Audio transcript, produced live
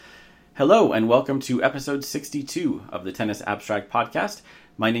Hello and welcome to episode 62 of the Tennis Abstract podcast.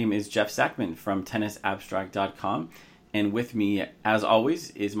 My name is Jeff Sackman from tennisabstract.com, and with me, as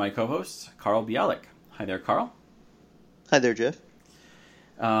always, is my co-host, Carl Bialik. Hi there, Carl. Hi there, Jeff.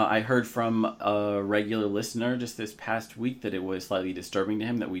 I heard from a regular listener just this past week that it was slightly disturbing to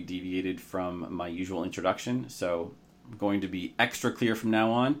him that we deviated from my usual introduction, so I'm going to be extra clear from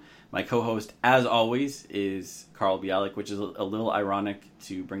now on. My co-host, as always, is Carl Bialik, which is a little ironic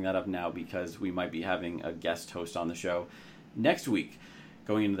to bring that up now because we might be having a guest host on the show next week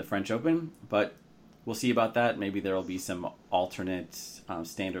going into the French Open, but we'll see about that. Maybe there will be some alternate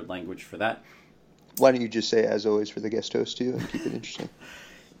standard language for that. Why don't you just say, as always, for the guest host, too, and keep it interesting?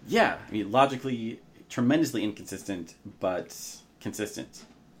 Yeah, I mean, logically, tremendously inconsistent, but consistent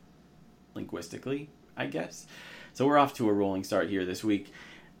linguistically, I guess. So we're off to a rolling start here this week.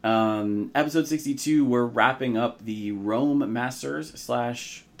 Episode 62, we're wrapping up the Rome Masters /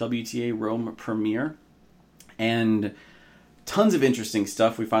 WTA Rome Premier, and tons of interesting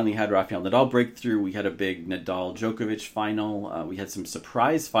stuff. We finally had Rafael Nadal breakthrough. We had a big Nadal-Djokovic final. We had some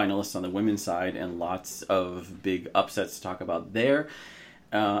surprise finalists on the women's side and lots of big upsets to talk about there.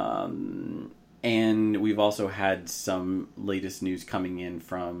 And we've also had some latest news coming in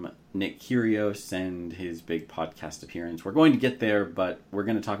from Nick Kyrgios and his big podcast appearance. We're going to get there, but we're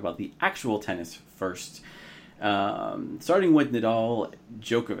going to talk about the actual tennis first. Starting with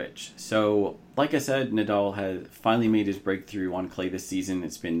Nadal-Djokovic. So, like I said, Nadal has finally made his breakthrough on clay this season.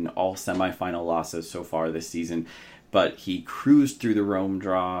 It's been all semifinal losses so far this season, but he cruised through the Rome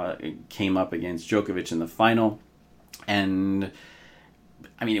draw, came up against Djokovic in the final, and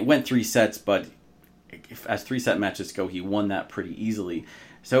I mean, it went 3 sets, but as 3-set matches go, he won that pretty easily.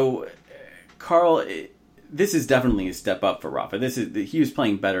 So, Carl, this is definitely a step up for Rafa. He was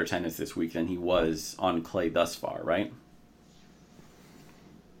playing better tennis this week than he was on clay thus far, right?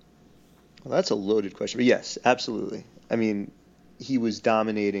 Well, that's a loaded question, but yes, absolutely. I mean, he was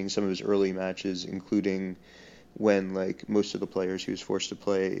dominating some of his early matches, including when, like, most of the players, he was forced to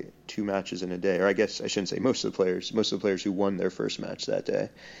play 2 matches in a day. Or I guess I shouldn't say most of the players who won their first match that day.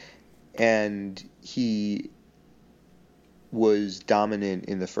 And he was dominant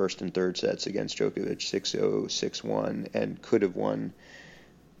in the first and third sets against Djokovic, 6-0, 6-1, and could have won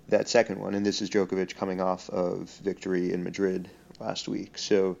that second one. And this is Djokovic coming off of victory in Madrid last week.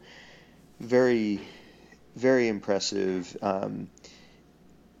 So very, very impressive.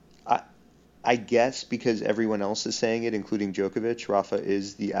 I guess because everyone else is saying it, including Djokovic, Rafa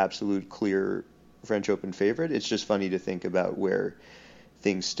is the absolute clear French Open favorite. It's just funny to think about where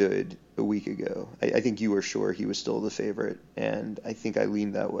things stood a week ago. I think you were sure he was still the favorite, and I think I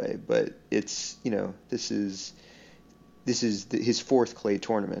leaned that way. But it's, this is his fourth clay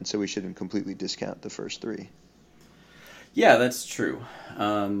tournament, so we shouldn't completely discount the first 3. Yeah, that's true.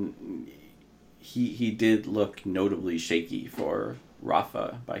 He did look notably shaky for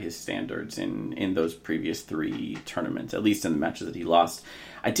Rafa by his standards in those previous 3 tournaments, at least in the matches that he lost.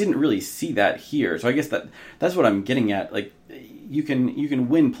 I didn't really see that here, so I guess that's what I'm getting at. Like, you can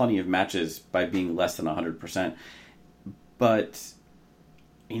win plenty of matches by being less than 100%, but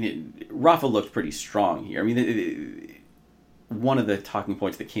I mean, Rafa looked pretty strong here. I mean, one of the talking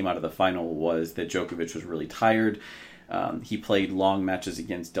points that came out of the final was that Djokovic was really tired. He played long matches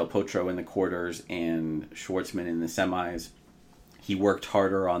against Del Potro in the quarters and Schwartzman in the semis. He worked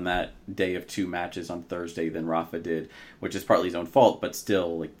harder on that day of 2 matches on Thursday than Rafa did, which is partly his own fault, but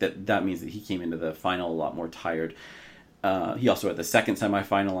still, like that means that he came into the final a lot more tired. He also had the second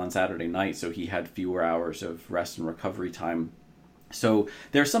semifinal on Saturday night, so he had fewer hours of rest and recovery time. So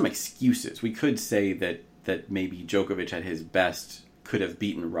there are some excuses. We could say that maybe Djokovic at his best could have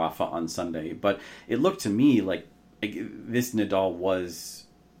beaten Rafa on Sunday, but it looked to me like this Nadal was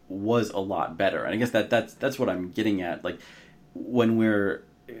a lot better, and I guess that's what I'm getting at. Like, when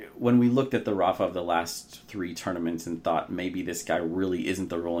we looked at the Rafa of the last 3 tournaments and thought maybe this guy really isn't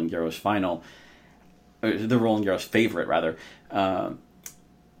the Roland Garros the Roland Garros favorite rather, I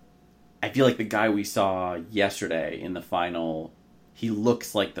feel like the guy we saw yesterday in the final, he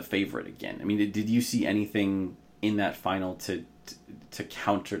looks like the favorite again. I mean, did you see anything in that final to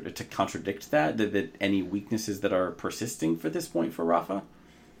contradict that any weaknesses that are persisting for this point for Rafa?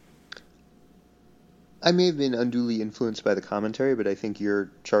 I may have been unduly influenced by the commentary, but I think your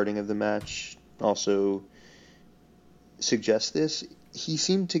charting of the match also suggests this. He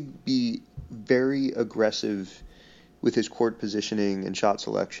seemed to be very aggressive with his court positioning and shot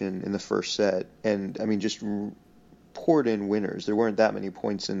selection in the first set, and I mean, just poured in winners. There weren't that many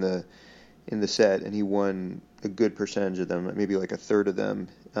points in the set, and he won a good percentage of them, maybe like a third of them,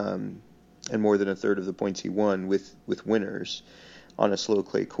 and more than a third of the points he won with winners. on a slow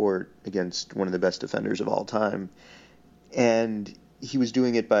clay court against one of the best defenders of all time. And he was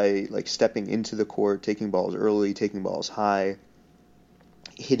doing it by like stepping into the court, taking balls early, taking balls high,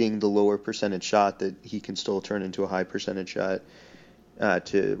 hitting the lower percentage shot that he can still turn into a high percentage shot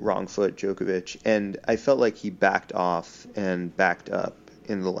to wrong foot Djokovic. And I felt like he backed off and backed up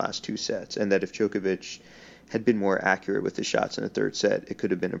in the last two sets, and that if Djokovic had been more accurate with the shots in the third set, it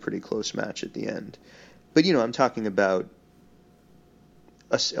could have been a pretty close match at the end. But, you know, I'm talking about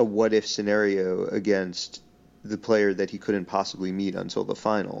a what-if scenario against the player that he couldn't possibly meet until the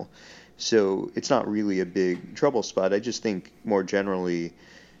final. So it's not really a big trouble spot. I just think more generally,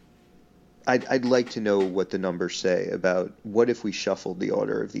 I'd like to know what the numbers say about what if we shuffled the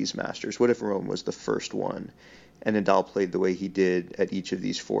order of these Masters? What if Rome was the first one and Nadal played the way he did at each of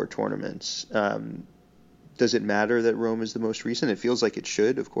these four tournaments? Does it matter that Rome is the most recent? It feels like it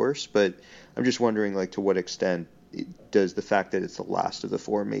should, of course, but I'm just wondering, like, to what extent does the fact that it's the last of the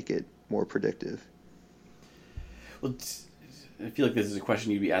four make it more predictive? Well, I feel like this is a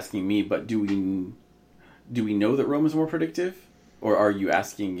question you'd be asking me, but do we know that Rome is more predictive, or are you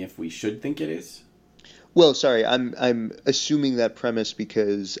asking if we should think it is? Well, sorry, I'm assuming that premise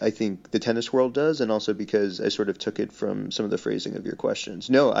because I think the tennis world does, and also because I sort of took it from some of the phrasing of your questions.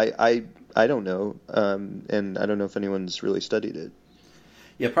 No, I don't know, and I don't know if anyone's really studied it.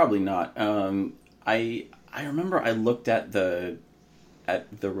 Yeah, probably not. I remember I looked at the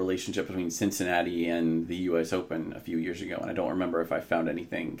relationship between Cincinnati and the U.S. Open a few years ago, and I don't remember if I found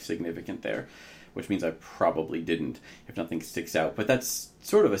anything significant there, which means I probably didn't, if nothing sticks out. But that's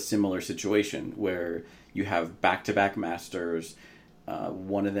sort of a similar situation where you have back-to-back Masters.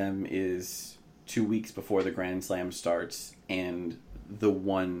 One of them is 2 weeks before the Grand Slam starts, and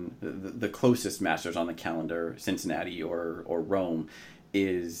the closest Masters on the calendar, Cincinnati or Rome,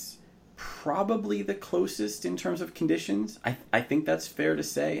 is probably the closest in terms of conditions. I think that's fair to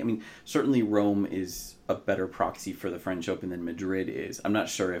say. I mean, certainly Rome is a better proxy for the French Open than Madrid is. I'm not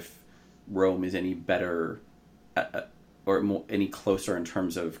sure if Rome is any better or any closer in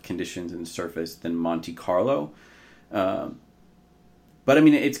terms of conditions and surface than Monte Carlo. But I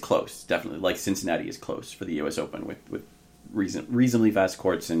mean, it's close, definitely. Like Cincinnati is close for the U.S. Open with reasonably vast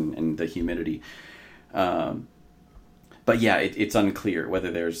courts and the humidity. But yeah, it's unclear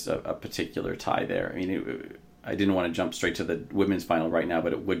whether there's a particular tie there. I mean, I didn't want to jump straight to the women's final right now,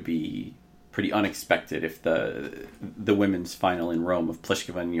 but it would be pretty unexpected if the women's final in Rome of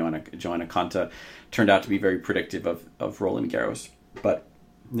Pliskova and Joanna Konta turned out to be very predictive of Roland Garros. But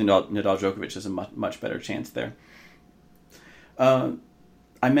Nadal Djokovic has a much better chance there.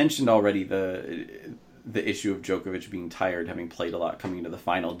 I mentioned already the issue of Djokovic being tired, having played a lot coming into the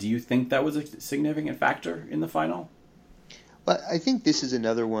final. Do you think that was a significant factor in the final? Well, I think this is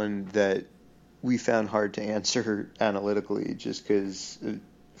another one that we found hard to answer analytically, just because,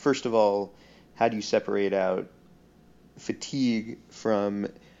 first of all, how do you separate out fatigue from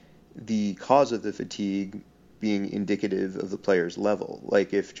the cause of the fatigue being indicative of the player's level?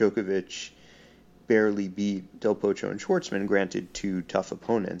 Like if Djokovic barely beat Del Potro and Schwartzman, granted two tough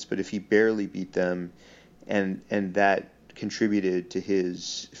opponents, but if he barely beat them and that contributed to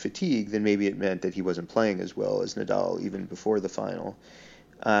his fatigue, then maybe it meant that he wasn't playing as well as Nadal even before the final.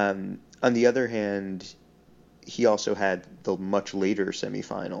 On the other hand, he also had the much later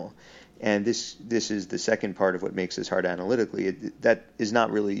semifinal, and this is the second part of what makes this hard analytically. That is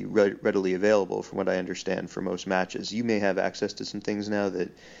not really readily available, from what I understand, for most matches. You may have access to some things now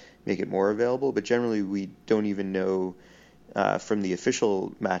that make it more available, but generally we don't even know from the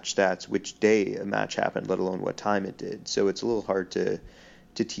official match stats which day a match happened, let alone what time it did. So it's a little hard to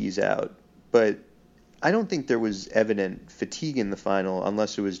tease out. But I don't think there was evident fatigue in the final,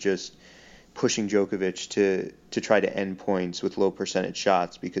 unless it was just pushing Djokovic to try to end points with low percentage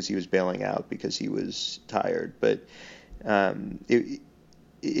shots because he was bailing out because he was tired. But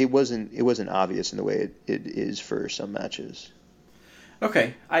it wasn't obvious in the way it is for some matches.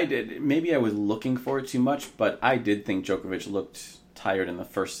 Okay, I did. Maybe I was looking for it too much, but I did think Djokovic looked tired in the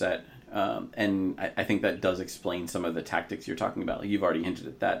first set. And I think that does explain some of the tactics you're talking about. You've already hinted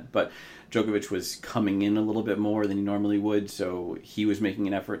at that. But Djokovic was coming in a little bit more than he normally would, so he was making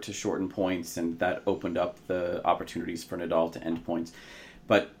an effort to shorten points, and that opened up the opportunities for Nadal to end points.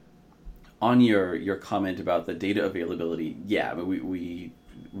 But on your comment about the data availability, yeah, I mean,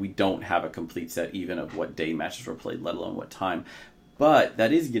 we don't have a complete set even of what day matches were played, let alone what time. But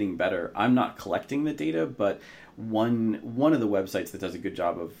that is getting better. I'm not collecting the data, but one of the websites that does a good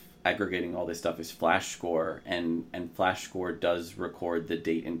job of aggregating all this stuff is FlashScore, and FlashScore does record the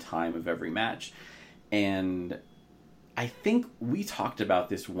date and time of every match. And I think we talked about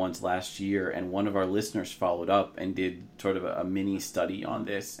this once last year, and one of our listeners followed up and did sort of a mini study on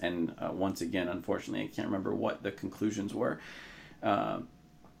this. And once again, unfortunately, I can't remember what the conclusions were.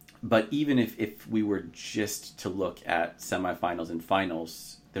 But even if we were just to look at semifinals and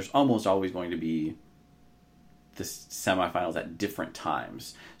finals, there's almost always going to be the semifinals at different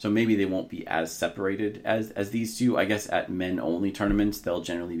times. So maybe they won't be as separated as these two. I guess at men-only tournaments, they'll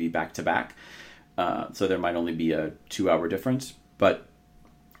generally be back-to-back. So there might only be a 2-hour difference. But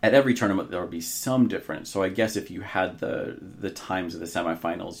at every tournament, there will be some difference. So I guess if you had the times of the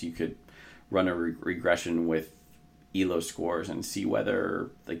semifinals, you could run a regression with ELO scores and see whether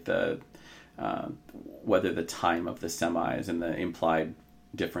whether the time of the semis and the implied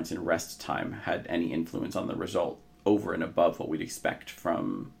difference in rest time had any influence on the result over and above what we'd expect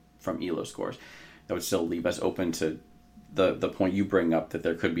from ELO scores. That would still leave us open to the point you bring up, that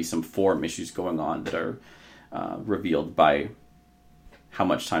there could be some form issues going on that are revealed by how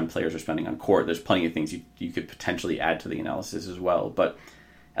much time players are spending on court. There's plenty of things you could potentially add to the analysis as well, but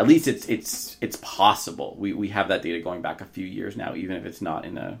at least it's possible. We have that data going back a few years now, even if it's not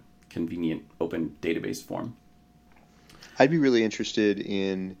in a convenient open database form. I'd be really interested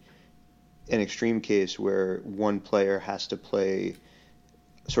in an extreme case where one player has to play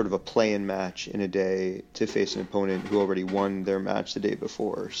sort of a play-in match in a day to face an opponent who already won their match the day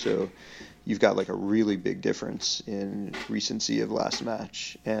before. So you've got like a really big difference in recency of last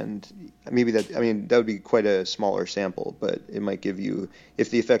match. And maybe that would be quite a smaller sample, but it might give you, if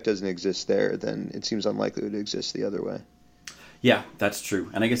the effect doesn't exist there, then it seems unlikely it would exist the other way. Yeah, that's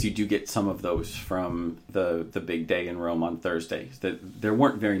true. And I guess you do get some of those from the big day in Rome on Thursday. There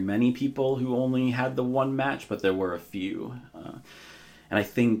weren't very many people who only had the one match, but there were a few. And I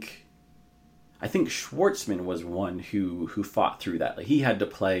think Schwartzman was one who fought through that. Like he had to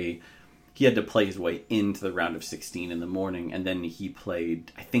play his way into the round of 16 in the morning, and then he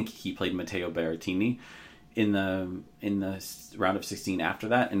played Matteo Berrettini in the round of 16 after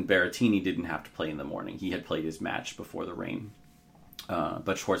that, and Berrettini didn't have to play in the morning. He had played his match before the rain.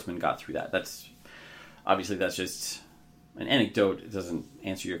 But Schwartzman got through that. That's just an anecdote. It doesn't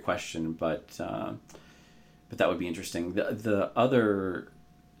answer your question, but that would be interesting. The other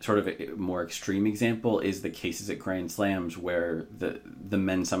sort of a more extreme example is the cases at Grand Slams where the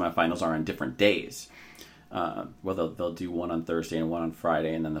men's semifinals are on different days. Well, they'll do one on Thursday and one on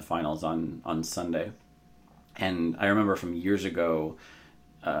Friday, and then the finals on Sunday. And I remember from years ago,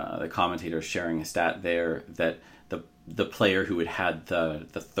 the commentator sharing a stat there that the player who had the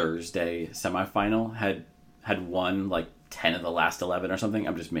Thursday semifinal had won like 10 of the last 11 or something.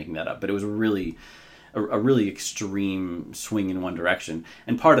 I'm just making that up, but it was a really extreme swing in one direction.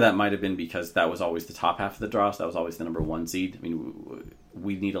 And part of that might have been because that was always the top half of the draw, so that was always the number one seed. I mean,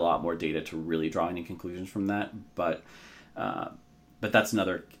 we need a lot more data to really draw any conclusions from that, but that's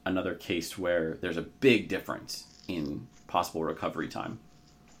another case where there's a big difference in possible recovery time.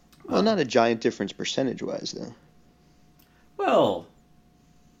 Well, not a giant difference percentage-wise, though. Well,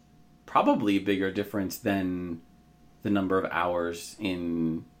 probably a bigger difference than the number of hours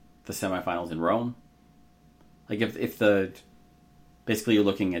in the semifinals in Rome. Like if basically you're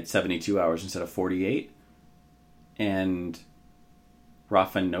looking at 72 hours instead of 48, and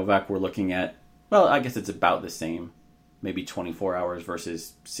Rafa and Novak were looking at, well, I guess it's about the same, maybe 24 hours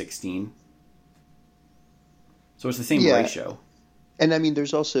versus 16. So it's the same ratio. And I mean,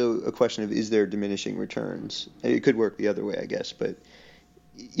 there's also a question of, is there diminishing returns? It could work the other way, I guess, but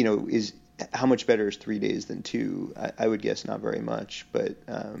how much better is 3 days than 2? I would guess not very much, but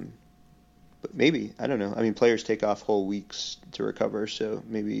maybe, I don't know. I mean, players take off whole weeks to recover, so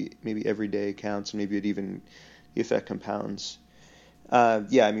maybe every day counts, and maybe the effect compounds. I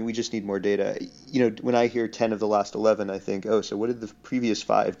mean, we just need more data. When I hear 10 of the last 11, I think, oh, so what did the previous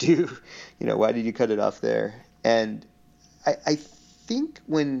 5 do? Why did you cut it off there? And I think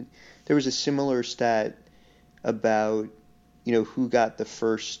when there was a similar stat about, who got the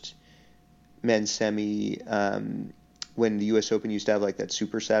first men's semi, when the U.S. Open used to have like that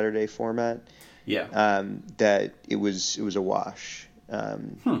Super Saturday format. Yeah. That it was a wash.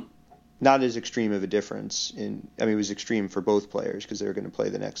 Not as extreme of a difference it was extreme for both players because they were going to play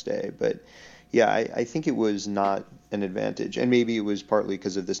the next day. But yeah, I think it was not an advantage. And maybe it was partly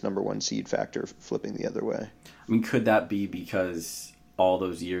because of this number one seed factor flipping the other way. I mean, could that be because all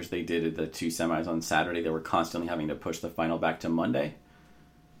those years they did the 2 semis on Saturday, they were constantly having to push the final back to Monday?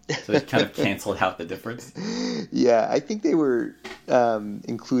 So it kind of canceled out the difference? Yeah, I think they were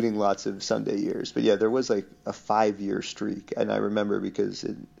including lots of Sunday years. But yeah, there was like a 5-year streak. And I remember because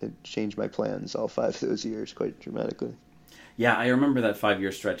it changed my plans all 5 of those years quite dramatically. Yeah, I remember that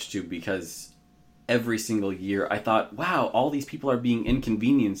 5-year stretch too, because every single year, I thought, wow, all these people are being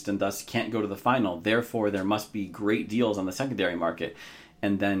inconvenienced and thus can't go to the final. Therefore, there must be great deals on the secondary market.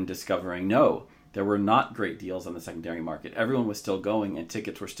 And then discovering, no, there were not great deals on the secondary market. Everyone was still going and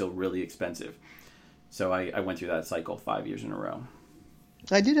tickets were still really expensive. So I went through that cycle 5 years in a row.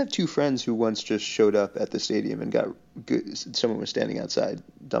 I did have two friends who once just showed up at the stadium and got good. Someone was standing outside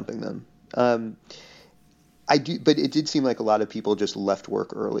dumping them. But it did seem like a lot of people just left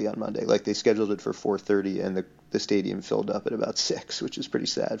work early on Monday. Like they scheduled it for 4:30, and the stadium filled up at about 6, which is pretty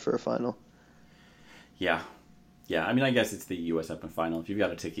sad for a final. Yeah. I mean, I guess it's the U.S. Open final. If you've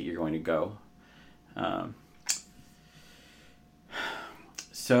got a ticket, you're going to go.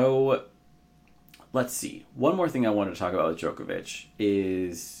 So let's see. One more thing I wanted to talk about with Djokovic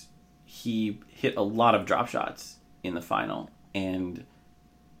is he hit a lot of drop shots in the final, and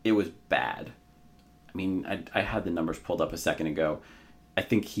it was bad. I mean, I had the numbers pulled up a second ago. I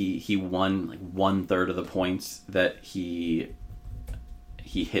think he won like 1/3 of the points that he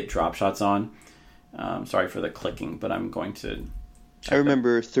hit drop shots on. Sorry for the clicking, but I'm going to check. I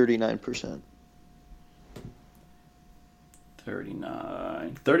remember 39%.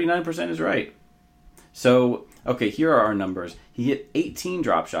 39% is right. So, okay, here are our numbers. He hit 18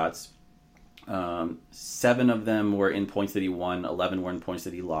 drop shots. 7 of them were in points that he won. 11 were in points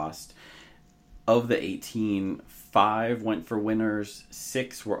that he lost. Of the 18, 5 went for winners.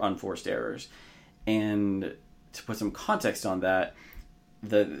 6 were unforced errors. And to put some context on that,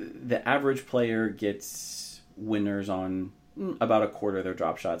 the average player gets winners on about a quarter of their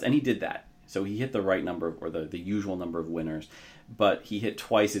drop shots, and he did that. So he hit the right number, or the usual number of winners, but he hit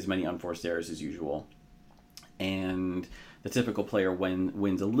twice as many unforced errors as usual. And the typical player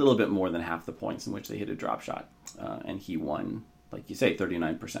wins a little bit more than half the points in which they hit a drop shot, and he won, like you say,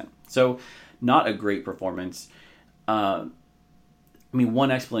 39%. So not a great performance. I mean,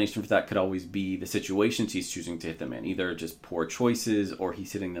 one explanation for that could always be the situations he's choosing to hit them in, either just poor choices or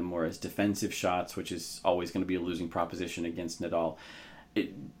he's hitting them more as defensive shots, which is always going to be a losing proposition against Nadal.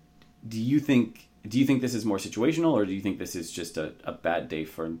 Do you think this is more situational, or do you think this is just a bad day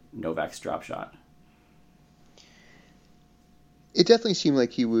for Novak's drop shot? It definitely seemed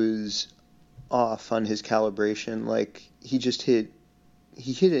like he was off on his calibration. Like he hit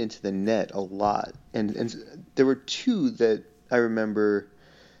it into the net a lot, and there were 2 that I remember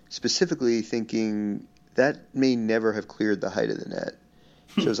specifically thinking that may never have cleared the height of the net.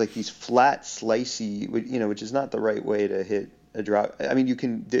 So it was like these flat, slicey, which is not the right way to hit a drop. I mean, you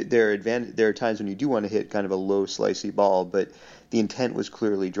can. There are times when you do want to hit kind of a low, slicey ball, but the intent was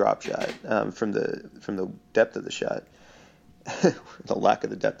clearly drop shot from the depth of the shot, the lack of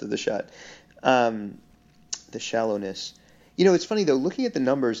the depth of the shot, the shallowness. It's funny though, looking at the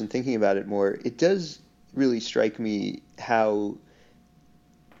numbers and thinking about it more, it does really strike me how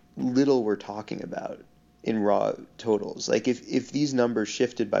little we're talking about in raw totals. Like if these numbers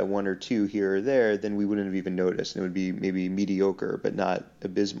shifted by 1 or 2 here or there, then we wouldn't have even noticed. It would be maybe mediocre, but not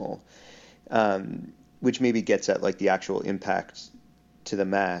abysmal, which maybe gets at like the actual impact to the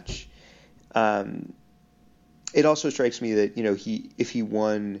match. It also strikes me that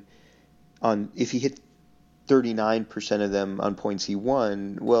if he hit 39% of them on points he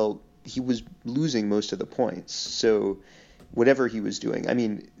won, well, he was losing most of the points. So whatever he was doing, I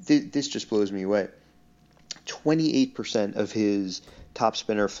mean, this just blows me away. 28% of his top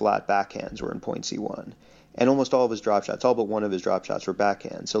spinner flat backhands were in points he won. And almost all of his drop shots, all but one of his drop shots, were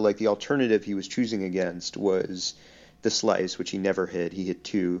backhand. So like the alternative he was choosing against was the slice, which he never hit. He hit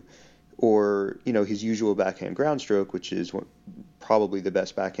 2. Or, his usual backhand ground stroke, which is probably the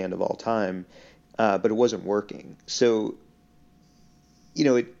best backhand of all time. But it wasn't working. So,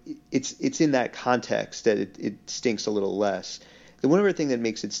 it's in that context that it stinks a little less. The one other thing that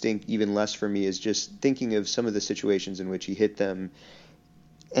makes it stink even less for me is just thinking of some of the situations in which he hit them.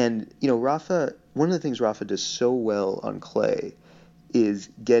 And, Rafa, one of the things Rafa does so well on clay is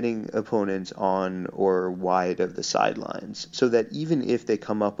getting opponents on or wide of the sidelines, so that even if they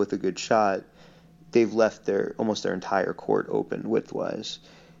come up with a good shot, they've left almost their entire court open widthwise.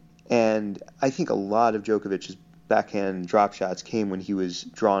 And I think a lot of Djokovic's backhand drop shots came when he was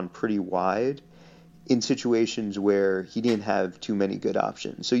drawn pretty wide in situations where he didn't have too many good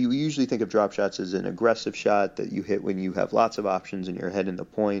options. So you usually think of drop shots as an aggressive shot that you hit when you have lots of options and you're heading the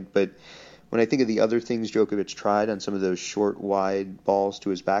point. But when I think of the other things Djokovic tried on some of those short, wide balls to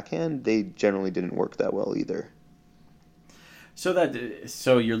his backhand, they generally didn't work that well either.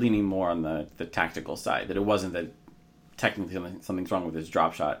 So you're leaning more on the tactical side, that it wasn't that technically something's wrong with his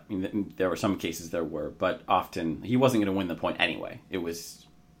drop shot. I mean, there were some cases there were, but often he wasn't going to win the point anyway. It was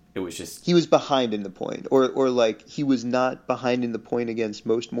just... He was behind in the point. Or like, he was not behind in the point against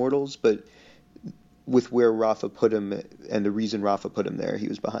most mortals, but with where Rafa put him and the reason Rafa put him there, he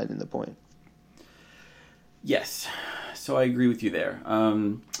was behind in the point. Yes, so I agree with you there.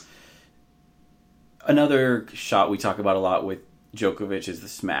 Another shot we talk about a lot with Djokovic is the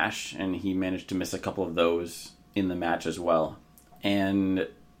smash, and he managed to miss a couple of those in the match as well. And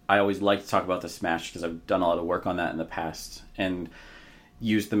I always like to talk about the smash because I've done a lot of work on that in the past and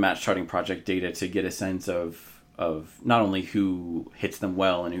used the Match Charting Project data to get a sense of not only who hits them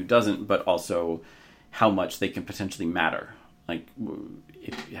well and who doesn't, but also how much they can potentially matter. Like,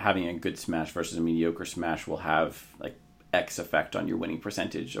 if having a good smash versus a mediocre smash will have like X effect on your winning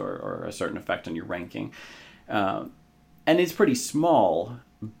percentage or a certain effect on your ranking. And it's pretty small,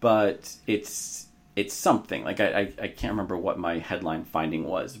 but it's something. Like, I can't remember what my headline finding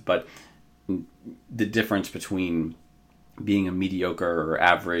was, but the difference between being a mediocre or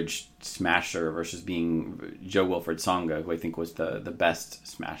average smasher versus being Jo-Wilfried Tsonga, who I think was the best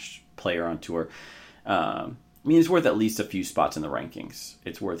smash player on tour. I mean, it's worth at least a few spots in the rankings.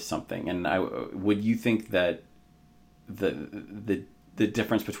 It's worth something. And would you think that the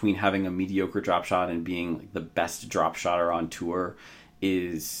difference between having a mediocre drop shot and being like the best drop shotter on tour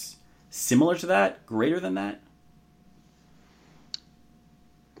is similar to that, greater than that?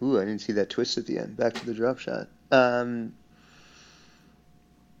 Ooh, I didn't see that twist at the end. Back to the drop shot.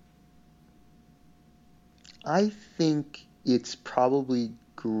 I think it's probably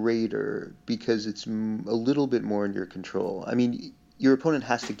greater because it's a little bit more in your control. I mean, your opponent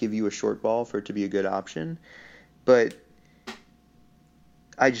has to give you a short ball for it to be a good option, but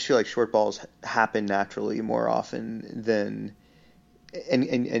I just feel like short balls happen naturally more often than,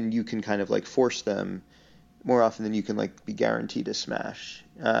 and you can kind of like force them more often than you can like be guaranteed a smash.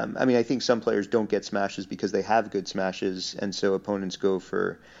 I mean, I think some players don't get smashes because they have good smashes, and so opponents go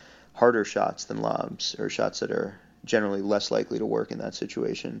for harder shots than lobs, or shots that are generally less likely to work in that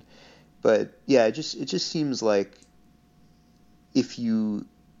situation. But yeah, it just seems like if you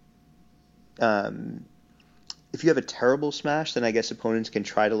have a terrible smash, then I guess opponents can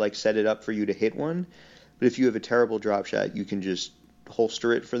try to like set it up for you to hit one. But if you have a terrible drop shot, you can just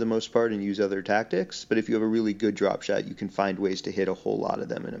holster it for the most part and use other tactics. But if you have a really good drop shot, you can find ways to hit a whole lot of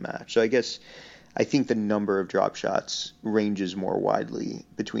them in a match. So I think the number of drop shots ranges more widely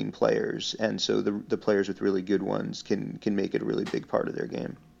between players, and so the players with really good ones can make it a really big part of their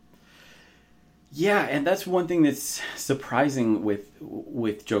game. Yeah, and that's one thing that's surprising with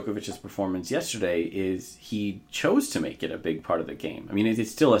Djokovic's performance yesterday is he chose to make it a big part of the game. I mean,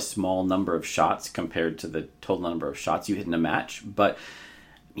 it's still a small number of shots compared to the total number of shots you hit in a match, but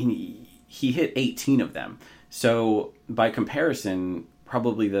I mean, he hit 18 of them. So by comparison,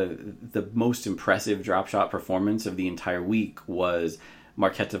 probably the most impressive drop shot performance of the entire week was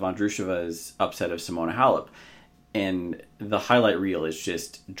Marketa Vondroušova's upset of Simona Halep. And the highlight reel is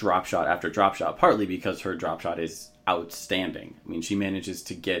just drop shot after drop shot, partly because her drop shot is outstanding. I mean, she manages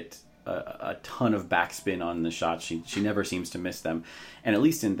to get a ton of backspin on the shots. She never seems to miss them. And at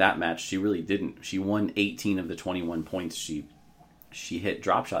least in that match, she really didn't. She won 18 of the 21 points she hit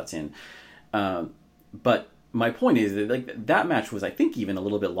drop shots in. But my point is that like that match was, I think, even a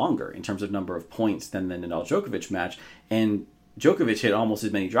little bit longer in terms of number of points than the Nadal-Djokovic match. And Djokovic hit almost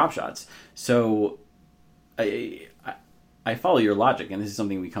as many drop shots. So I follow your logic, and this is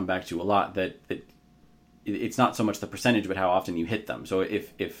something we come back to a lot, that it's not so much the percentage, but how often you hit them. So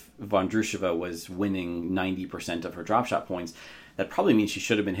if Vondroušova was winning 90% of her drop shot points, that probably means she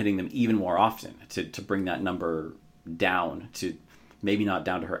should have been hitting them even more often to bring that number down to maybe not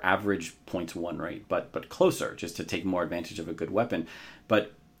down to her average points won rate, but closer, just to take more advantage of a good weapon.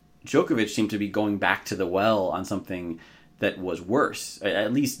 But Djokovic seemed to be going back to the well on something that was worse,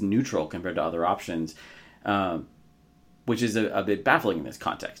 at least neutral compared to other options. Which is a bit baffling in this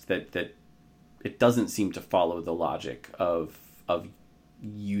context, that it doesn't seem to follow the logic of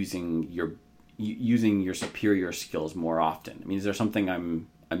using your superior skills more often. I mean, is there something I'm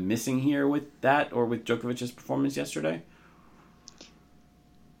missing here with that, or with Djokovic's performance yesterday?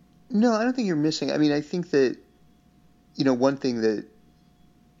 No, I don't think you're missing. I mean, I think that, one thing that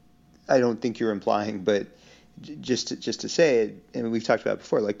I don't think you're implying, but just to say it, and we've talked about it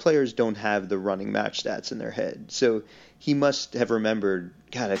before, like, players don't have the running match stats in their head. So he must have remembered,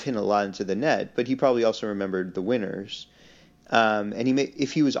 God, I've hit a lot into the net, but he probably also remembered the winners. And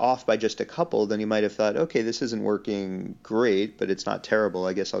if he was off by just a couple, then he might have thought, okay, this isn't working great, but it's not terrible.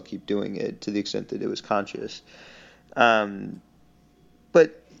 I guess I'll keep doing it, to the extent that it was conscious. But,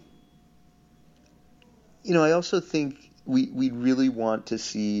 I also think we really want to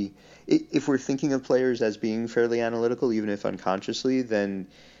see, if we're thinking of players as being fairly analytical, even if unconsciously, then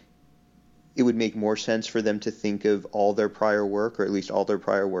it would make more sense for them to think of all their prior work, or at least all their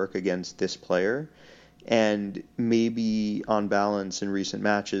prior work against this player. And maybe on balance in recent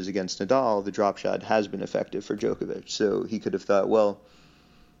matches against Nadal, the drop shot has been effective for Djokovic. So he could have thought, well,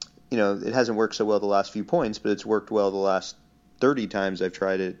 it hasn't worked so well the last few points, but it's worked well the last 30 times I've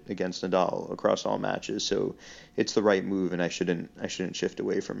tried it against Nadal across all matches. So it's the right move, and I shouldn't shift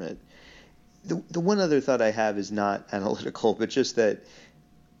away from it. The one other thought I have is not analytical, but just that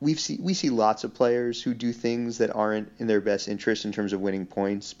we see lots of players who do things that aren't in their best interest in terms of winning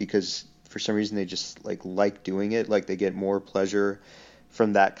points because for some reason they just like doing it, like they get more pleasure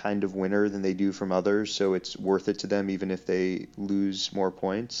from that kind of winner than they do from others, so it's worth it to them even if they lose more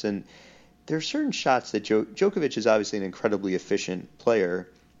points. And there are certain shots that Djokovic is obviously an incredibly efficient player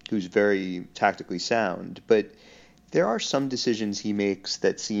who's very tactically sound, but there are some decisions he makes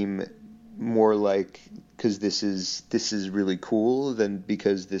that seem more like because this is really cool than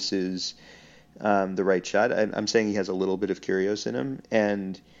because this is the right shot. I'm saying he has a little bit of Kyrgios in him,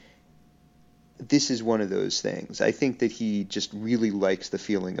 and this is one of those things. I think that he just really likes the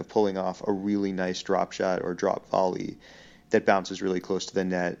feeling of pulling off a really nice drop shot or drop volley that bounces really close to the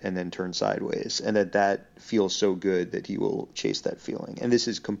net and then turns sideways, and that feels so good that he will chase that feeling. And this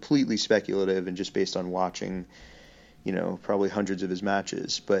is completely speculative and just based on watching, probably hundreds of his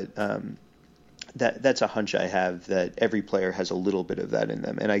matches, but that's a hunch I have that every player has a little bit of that in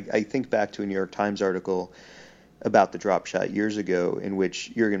them. And I think back to a New York Times article about the drop shot years ago in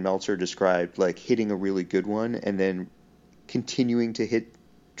which Jürgen Meltzer described hitting a really good one and then continuing to hit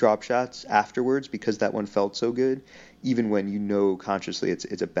drop shots afterwards because that one felt so good, even when consciously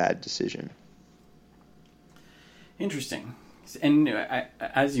it's a bad decision. Interesting. And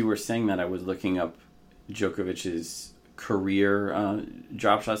as you were saying that, I was looking up Djokovic's career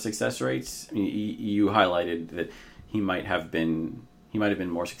drop shot success rates. You highlighted that he might have been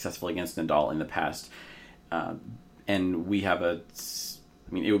more successful against Nadal in the past. And we have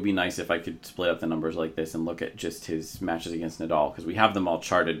it would be nice if I could split up the numbers like this and look at just his matches against Nadal, because we have them all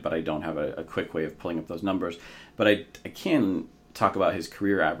charted, but I don't have a quick way of pulling up those numbers. But I can talk about his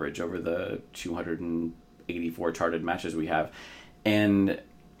career average over the 284 charted matches we have. And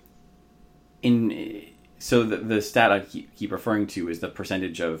so the stat I keep referring to is the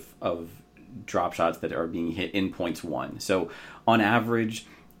percentage of drop shots that are being hit in points won. So on average,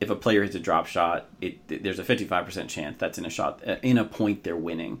 if a player hits a drop shot, there's a 55% chance that's in a point they're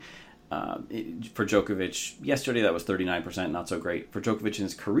winning. For Djokovic, yesterday that was 39%, not so great. For Djokovic in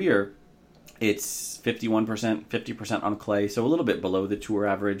his career, it's 51%, 50% on clay, so a little bit below the tour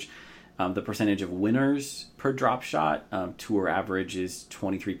average. The percentage of winners per drop shot, tour average is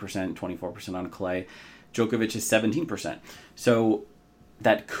 23%, 24% on clay. Djokovic is 17%. So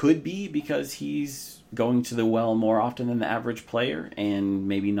that could be because he's going to the well more often than the average player, and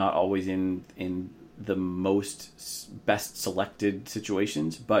maybe not always in the best selected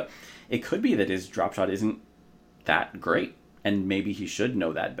situations, but it could be that his drop shot isn't that great, and maybe he should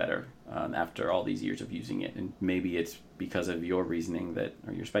know that better after all these years of using it. And maybe it's because of your reasoning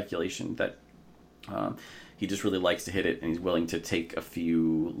or your speculation that he just really likes to hit it, and he's willing to take a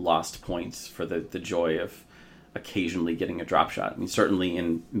few lost points for the joy of occasionally getting a drop shot. Certainly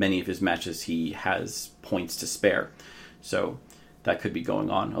in many of his matches he has points to spare, so that could be going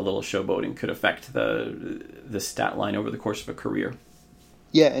on. A little showboating could affect the stat line over the course of a career.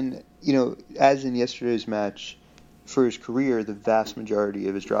 Yeah, and as in yesterday's match, for his career, the vast majority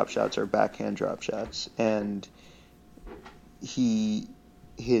of his drop shots are backhand drop shots, and he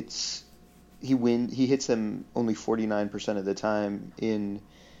hits them only 49% of the time in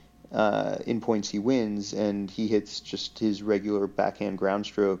points he wins, and he hits just his regular backhand ground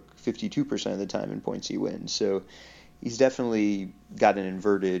stroke 52% of the time in points he wins. So he's definitely got an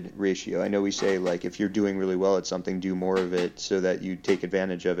inverted ratio. I know we say if you're doing really well at something, do more of it so that you take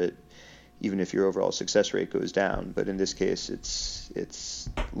advantage of it, even if your overall success rate goes down. But in this case, it's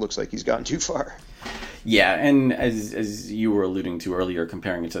looks like he's gone too far. Yeah, and as you were alluding to earlier,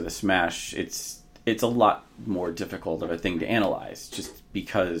 comparing it to the smash, it's a lot more difficult of a thing to analyze, just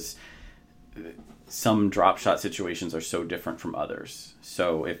because some drop shot situations are so different from others.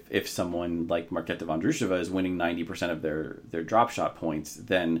 So if someone like Marketa Vondrousova is winning 90% of their drop shot points,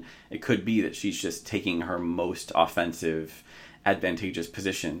 then it could be that she's just taking her most offensive, advantageous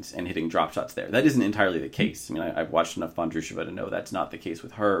positions and hitting drop shots there. That isn't entirely the case. I've watched enough Vondrousova to know that's not the case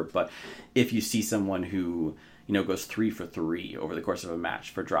with her. But if you see someone who goes 3 for 3 over the course of a match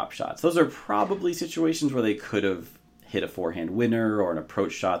for drop shots, those are probably situations where they could have hit a forehand winner or an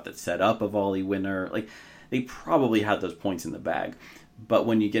approach shot that set up a volley winner. They probably had those points in the bag. But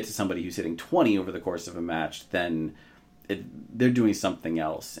when you get to somebody who's hitting 20 over the course of a match, then they're doing something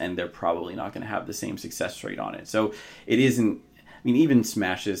else, and they're probably not going to have the same success rate on it. So it isn't. mean, even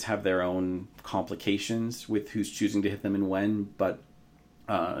smashes have their own complications with who's choosing to hit them and when, but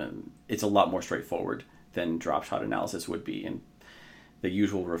it's a lot more straightforward than drop shot analysis would be. And the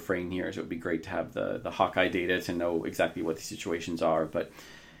usual refrain here is it would be great to have the Hawkeye data to know exactly what the situations are, but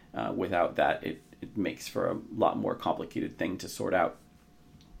without that, it makes for a lot more complicated thing to sort out.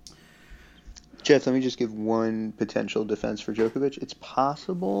 Jeff, let me just give one potential defense for Djokovic. It's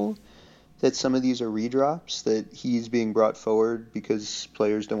possible that some of these are redrops, that he's being brought forward because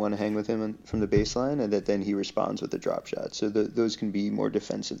players don't want to hang with him from the baseline, and that then he responds with a drop shot. So those can be more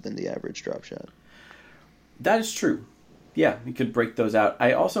defensive than the average drop shot. That is true. Yeah, you could break those out.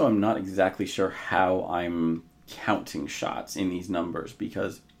 I also am not exactly sure how I'm counting shots in these numbers,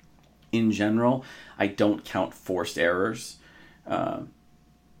 because in general, I don't count forced errors.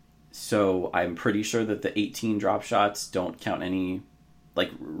 So I'm pretty sure that the 18 drop shots don't count any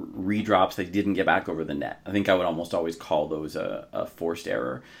like redrops that didn't get back over the net. I think I would almost always call those a forced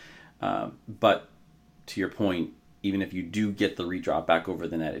error. But to your point, even if you do get the redrop back over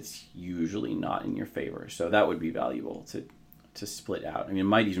the net, it's usually not in your favor. So that would be valuable to split out. I mean, it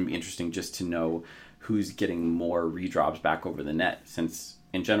might even be interesting just to know who's getting more redrops back over the net, since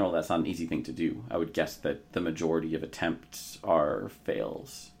in general that's not an easy thing to do. I would guess that the majority of attempts are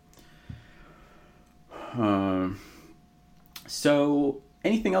fails. So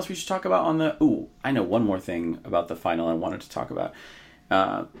anything else we should talk about on the... Ooh, I know one more thing about the final I wanted to talk about.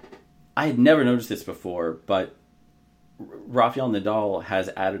 I had never noticed this before, but Rafael Nadal has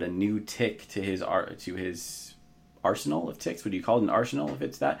added a new tick to his arsenal of ticks. Would you call it an arsenal if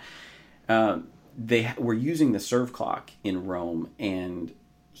it's that? They were using the serve clock in Rome, and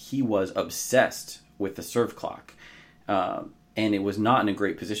he was obsessed with the serve clock. And it was not in a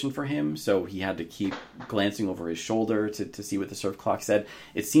great position for him, so he had to keep glancing over his shoulder to see what the serve clock said.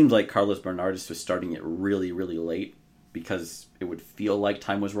 It seemed like Carlos Bernardus was starting it really, really late, because it would feel like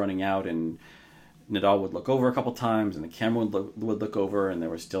time was running out, and Nadal would look over a couple times, and the camera would look over, and there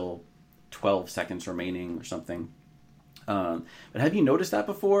was still 12 seconds remaining or something. But have you noticed that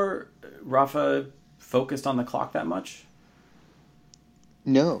before? Rafa focused on the clock that much?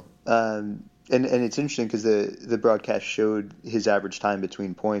 No. And it's interesting because the broadcast showed his average time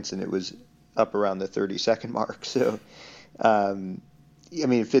between points, and it was up around the 30-second mark. So, I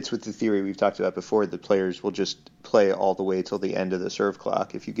mean, it fits with the theory we've talked about before that players will just play all the way till the end of the serve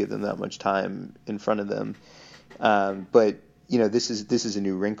clock if you give them that much time in front of them. But this is a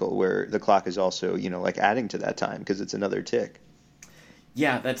new wrinkle where the clock is also like adding to that time because it's another tick.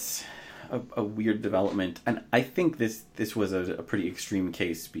 Yeah, that's a weird development, and I think this was a pretty extreme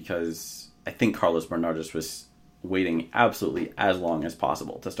case, because I think Carlos Bernardus was waiting absolutely as long as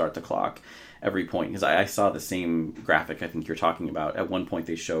possible to start the clock every point, because I saw the same graphic I think you're talking about. At one point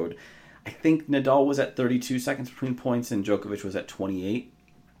they showed, I think Nadal was at 32 seconds between points and Djokovic was at 28.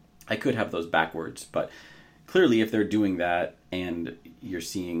 I could have those backwards, but clearly if they're doing that and you're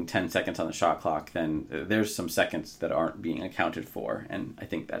seeing 10 seconds on the shot clock, then there's some seconds that aren't being accounted for, and I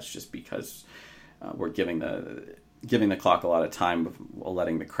think that's just because we're giving the clock a lot of time,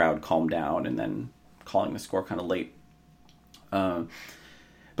 letting the crowd calm down, and then calling the score kind of late. But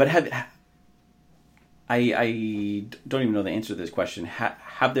I don't even know the answer to this question.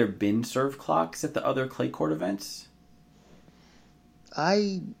 Have there been serve clocks at the other clay court events?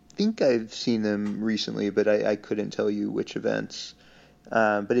 I think I've seen them recently, but I couldn't tell you which events.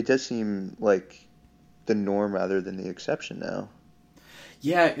 But it does seem like the norm rather than the exception now.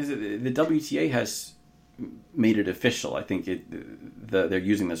 Yeah, the WTA has made it official. I think they're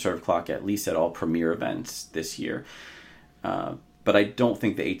using the serve clock at least at all premier events this year. But I don't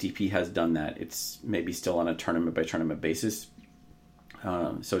think the ATP has done that. It's maybe still on a tournament by tournament basis.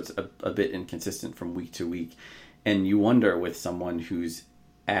 So it's a bit inconsistent from week to week. And you wonder, with someone who's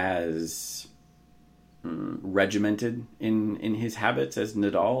as regimented in his habits as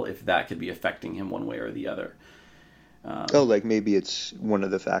Nadal, if that could be affecting him one way or the other. Like maybe it's one of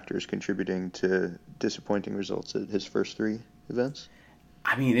the factors contributing to disappointing results at his first three events?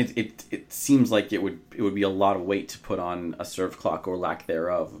 I mean, it seems like it would be a lot of weight to put on a serve clock or lack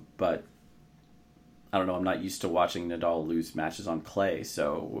thereof, but I don't know. I'm not used to watching Nadal lose matches on clay,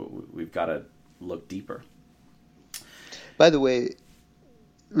 so we've got to look deeper. By the way,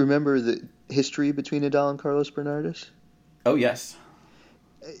 remember the history between Nadal and Carlos Bernardus? Oh, yes.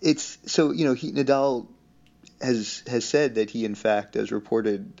 It's so, Nadal has said that he, in fact, as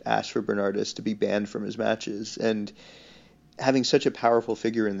reported, asked for Bernardus to be banned from his matches. And having such a powerful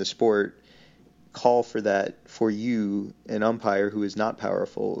figure in the sport call for that for you, an umpire who is not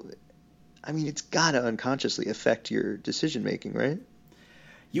powerful, I mean, it's got to unconsciously affect your decision-making, right?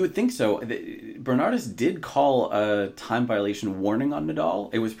 You would think so. Bernardus did call a time violation warning on Nadal.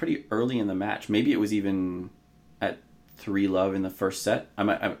 It was pretty early in the match. Maybe it was even at 3-love in the first set.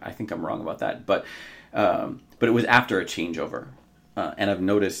 I think I'm wrong about that, but it was after a changeover. And I've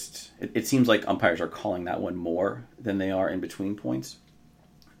noticed it seems like umpires are calling that one more than they are in between points.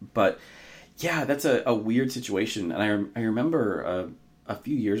 But yeah, that's a weird situation. And I remember a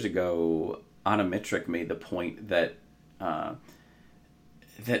few years ago, Anna Mitrick made the point that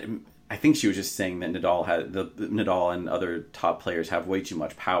that I think she was just saying that Nadal and other top players have way too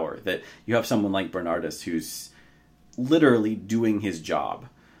much power. That you have someone like Bernardus who's literally doing his job,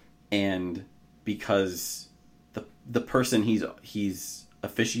 and because the person he's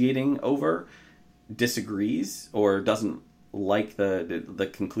officiating over disagrees or doesn't like the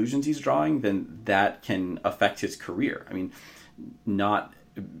conclusions he's drawing, then that can affect his career. I mean, not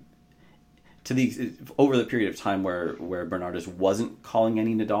to the over the period of time where Bernardus wasn't calling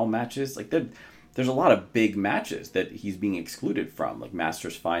any Nadal matches, like there's a lot of big matches that he's being excluded from, like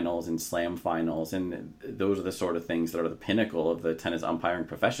Masters finals and Slam finals, and those are the sort of things that are the pinnacle of the tennis umpiring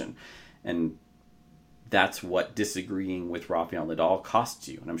profession. And that's what disagreeing with Rafael Nadal costs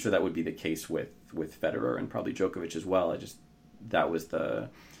you. And I'm sure that would be the case with Federer and probably Djokovic as well. That was the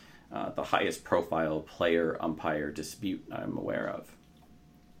highest profile player umpire dispute I'm aware of.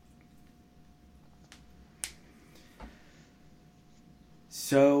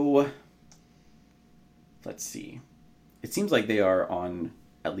 So let's see. It seems like they are on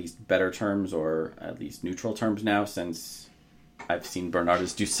at least better terms, or at least neutral terms now, since I've seen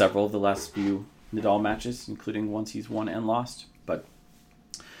Bernardus do several of the last few Nadal matches, including ones he's won and lost, but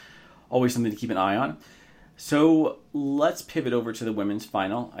always something to keep an eye on. So let's pivot over to the women's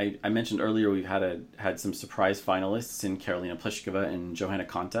final. I mentioned earlier we've had some surprise finalists in Karolina Pliskova and Johanna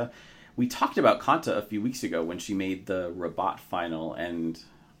Konta. We talked about Konta a few weeks ago when she made the Rabat final, and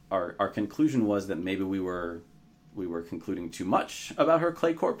our conclusion was that maybe we were concluding too much about her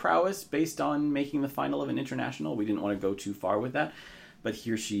clay court prowess based on making the final of an international. We didn't want to go too far with that. But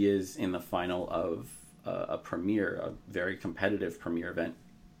here she is in the final of a very competitive premier event.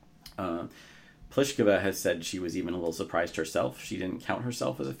 Pliskova has said she was even a little surprised herself. She didn't count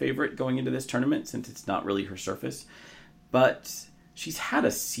herself as a favorite going into this tournament since it's not really her surface. But she's had a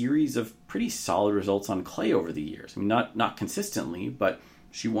series of pretty solid results on clay over the years. I mean, not consistently, but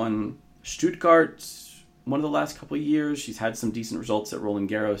she won Stuttgart one of the last couple of years. She's had some decent results at Roland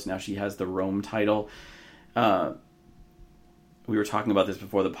Garros. Now she has the Rome title. We were talking about this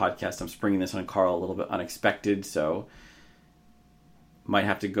before the podcast. I'm springing this on Carl a little bit unexpected, so might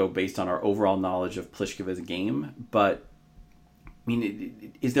have to go based on our overall knowledge of Pliskova's game. But, I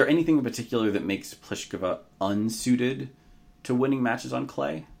mean, is there anything in particular that makes Pliskova unsuited to winning matches on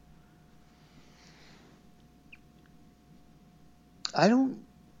clay? I don't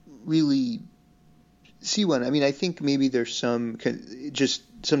really see one. I mean, I think maybe there's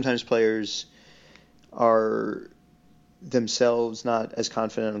sometimes players are themselves not as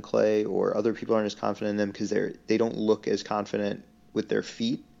confident on clay, or other people aren't as confident in them because they don't look as confident with their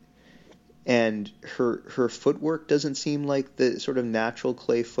feet, and her footwork doesn't seem like the sort of natural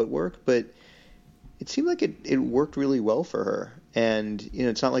clay footwork, but it seemed like it worked really well for her. And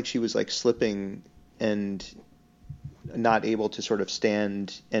it's not like she was like slipping and not able to sort of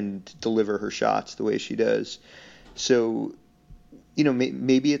stand and deliver her shots the way she does. So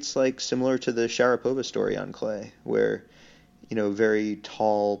maybe it's like similar to the Sharapova story on clay, where very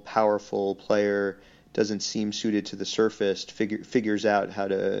tall, powerful player doesn't seem suited to the surface, figures out how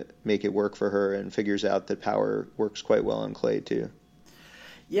to make it work for her, and figures out that power works quite well on clay too.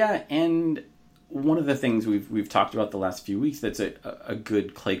 Yeah, and one of the things we've talked about the last few weeks that's a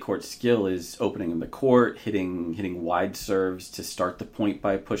good clay court skill is opening the court, hitting wide serves to start the point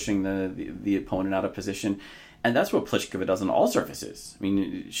by pushing the opponent out of position. And that's what Pliskova does on all surfaces. I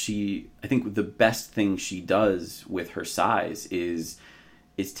mean, I think the best thing she does with her size is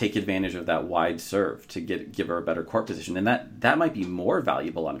take advantage of that wide serve to give her a better court position. And that might be more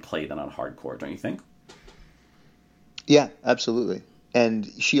valuable on clay than on hard court, don't you think? Yeah, absolutely. And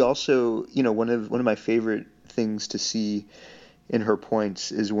she also, one of my favorite things to see in her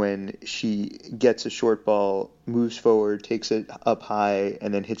points is when she gets a short ball, moves forward, takes it up high,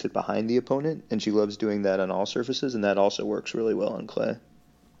 and then hits it behind the opponent. And she loves doing that on all surfaces, and that also works really well on clay.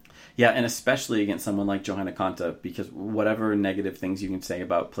 Yeah, and especially against someone like Johanna Konta, because whatever negative things you can say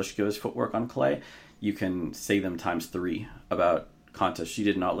about Pliskova's footwork on clay, you can say them times 3 about Konta. She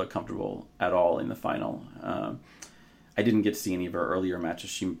did not look comfortable at all in the final. I didn't get to see any of her earlier matches.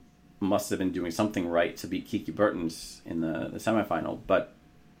 She must have been doing something right to beat Kiki Bertens in the semifinal, but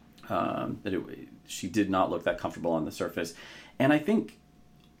she did not look that comfortable on the surface. And I think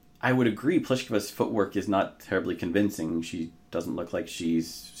I would agree Pliškova's footwork is not terribly convincing. She doesn't look like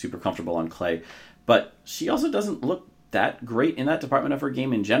she's super comfortable on clay. But she also doesn't look that great in that department of her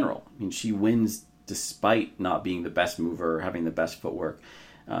game in general. I mean, she wins despite not being the best mover, having the best footwork,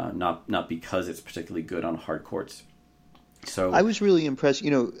 not because it's particularly good on hard courts. So I was really impressed.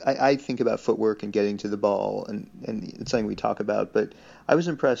 I think about footwork and getting to the ball, and it's something we talk about. But I was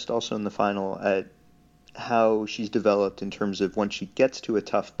impressed also in the final at how she's developed in terms of when she gets to a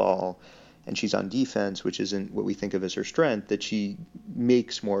tough ball and she's on defense, which isn't what we think of as her strength, that she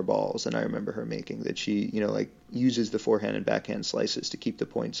makes more balls than I remember her making, that she, uses the forehand and backhand slices to keep the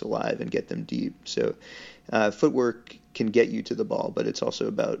points alive and get them deep. So footwork can get you to the ball, but it's also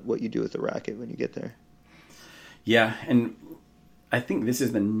about what you do with the racket when you get there. Yeah, and I think this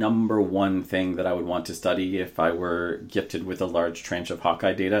is the number one thing that I would want to study if I were gifted with a large tranche of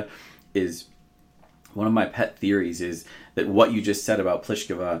Hawkeye data. Is one of my pet theories is that what you just said about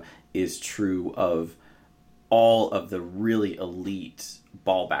Pliškova is true of all of the really elite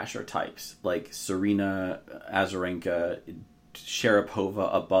ball basher types, like Serena, Azarenka, Sharapova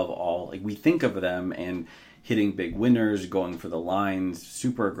above all. Like, we think of them and hitting big winners, going for the lines,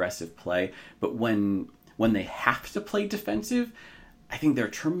 super aggressive play, but when they have to play defensive, I think they're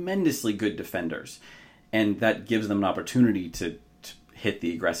tremendously good defenders, and that gives them an opportunity to hit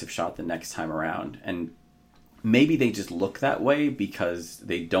the aggressive shot the next time around. And maybe they just look that way because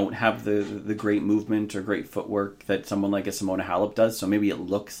they don't have the great movement or great footwork that someone like a Simona Halep does. So maybe it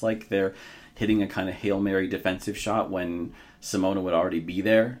looks like they're hitting a kind of Hail Mary defensive shot when Simona would already be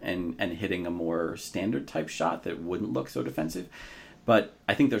there and hitting a more standard type shot that wouldn't look so defensive. But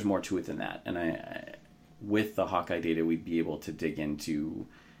I think there's more to it than that. And with the Hawkeye data, we'd be able to dig into,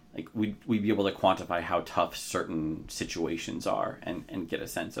 like, we'd be able to quantify how tough certain situations are and get a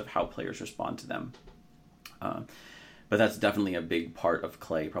sense of how players respond to them. But that's definitely a big part of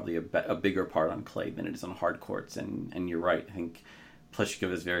clay, probably a bigger part on clay than it is on hard courts. And you're right. I think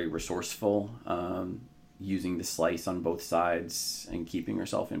Pliškova is very resourceful, using the slice on both sides and keeping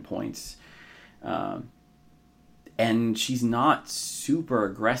herself in points. And she's not super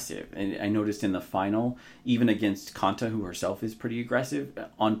aggressive. And I noticed in the final, even against Konta, who herself is pretty aggressive,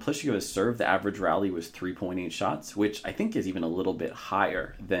 on Pliškova's serve, the average rally was 3.8 shots, which I think is even a little bit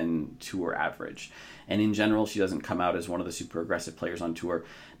higher than tour average. And in general, she doesn't come out as one of the super aggressive players on tour.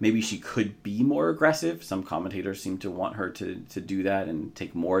 Maybe she could be more aggressive. Some commentators seem to want her to do that and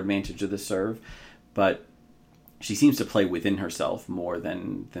take more advantage of the serve. But she seems to play within herself more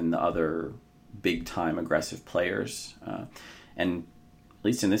than the other big-time aggressive players. And at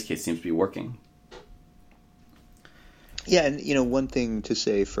least in this case, seems to be working. Yeah, and one thing to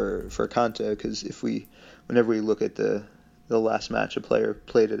say for Konta, because whenever we look at the last match a player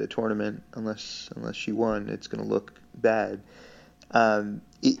played at a tournament, unless she won, it's going to look bad.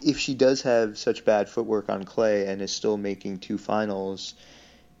 If she does have such bad footwork on clay and is still making two finals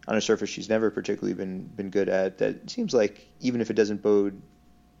on a surface she's never particularly been good at, that seems like even if it doesn't bode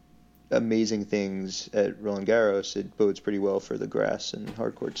amazing things at Roland Garros, it bodes pretty well for the grass and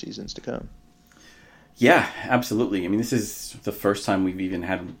hard court seasons to come. Yeah, absolutely. I mean, this is the first time we've even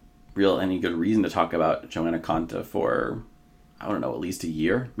had any good reason to talk about Johanna Konta for, I don't know, at least a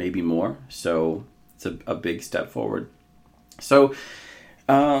year, maybe more. So it's a big step forward. So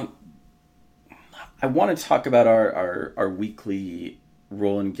I want to talk about our weekly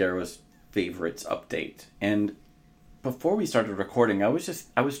Roland Garros favorites update. And before we started recording, I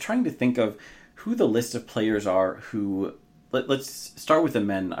was trying to think of who the list of players are who, let's start with the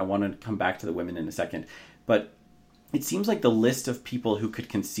men. I want to come back to the women in a second. But it seems like the list of people who could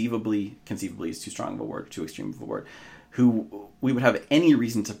conceivably is too strong of a word, too extreme of a word, who we would have any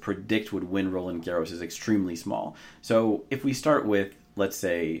reason to predict would win Roland Garros is extremely small. So if we start with, let's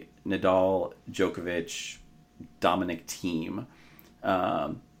say, Nadal, Djokovic, Dominic Thiem,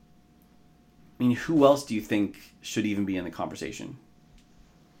 I mean, who else do you think should even be in the conversation?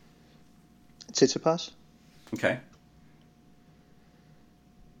 Tsitsipas. Okay.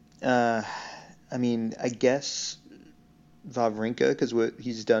 I mean, I guess Wawrinka, because what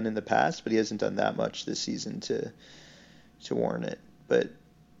he's done in the past, but he hasn't done that much this season to warrant it. But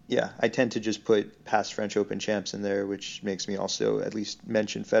yeah, I tend to just put past French Open champs in there, which makes me also at least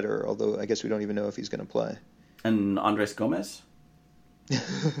mention Federer, although I guess we don't even know if he's going to play. And Andres Gomez?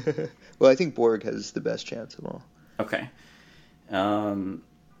 Well, I think Borg has the best chance of all. Okay. And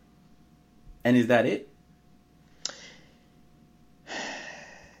is that it?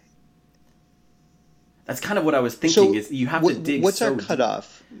 That's kind of what I was thinking. Is you have to dig. What's our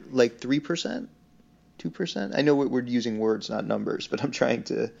cutoff? Like 3%, 2%? I know we're using words, not numbers, but I'm trying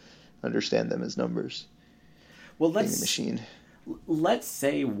to understand them as numbers. Well, being a machine. let's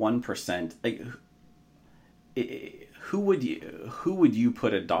say 1%. Like, who would you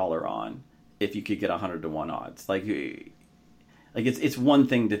put $1 on if you could get 100-1 odds? Like it's one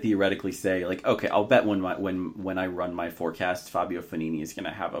thing to theoretically say, like, okay, I'll bet when I run my forecast, Fabio Fognini is going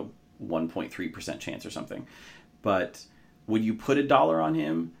to have a 1.3% chance or something. But would you put $1 on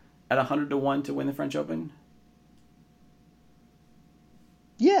him at 100-1 to win the French Open?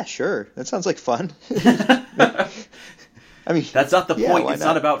 Yeah, sure. That sounds like fun. I mean, that's not the point. It's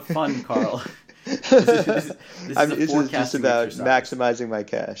not about fun, Carl. This is just about maximizing my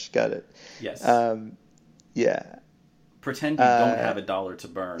cash. Got it. Yes. Yeah. Pretend you don't have $1 to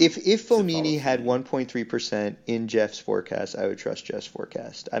burn. If Fognini had 1.3% in Jeff's forecast, I would trust Jeff's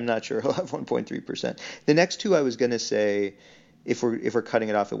forecast. I'm not sure he'll have 1.3%. The next two I was going to say, if we're cutting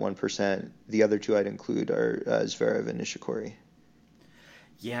it off at 1%, the other two I'd include are Zverev and Nishikori.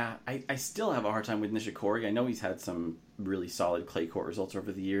 Yeah, I still have a hard time with Nishikori. I know he's had some really solid clay court results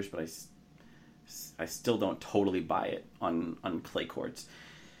over the years, but I still don't totally buy it on clay courts.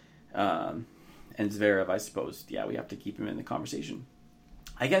 And Zverev, I suppose, yeah, we have to keep him in the conversation.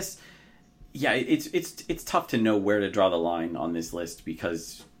 I guess, yeah, it's tough to know where to draw the line on this list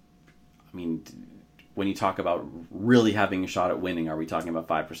because, I mean, when you talk about really having a shot at winning, are we talking about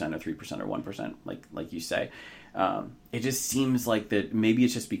 5% or 3% or 1%, like you say? It just seems like that maybe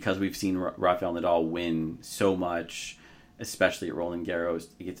it's just because we've seen Rafael Nadal win so much, especially at Roland Garros.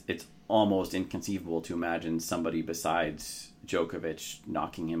 It's almost inconceivable to imagine somebody besides Djokovic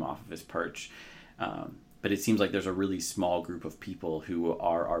knocking him off of his perch. But it seems like there's a really small group of people who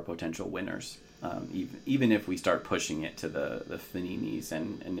are our potential winners, even if we start pushing it to the Foninis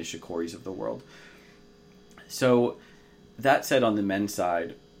and Nishikoris of the world. So that said, on the men's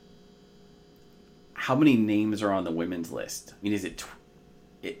side, how many names are on the women's list? I mean, is it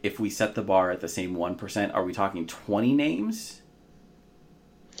if we set the bar at the same 1%, are we talking 20 names?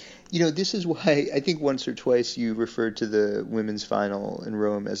 This is why I think once or twice you referred to the women's final in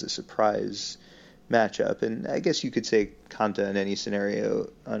Rome as a surprise matchup, and I guess you could say Konta in any scenario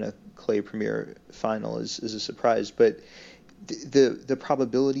on a clay premier final is a surprise, but the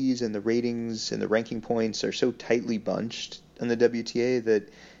probabilities and the ratings and the ranking points are so tightly bunched on the WTA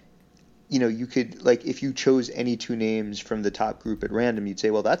that you could, like, if you chose any two names from the top group at random, you'd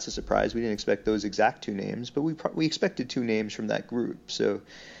say, well, that's a surprise. We didn't expect those exact two names, but we expected two names from that group, so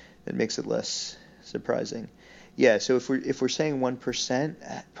that makes it less surprising. Yeah, so if we're saying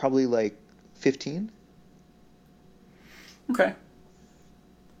 1%, probably like 15. Okay.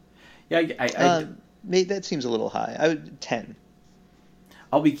 Yeah, that seems a little high. I would 10.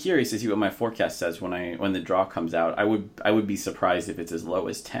 I'll be curious to see what my forecast says when the draw comes out. I would be surprised if it's as low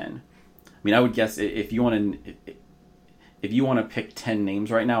as 10. I mean, I would guess if you want to pick 10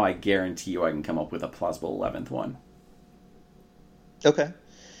 names right now, I guarantee you I can come up with a plausible 11th one. Okay.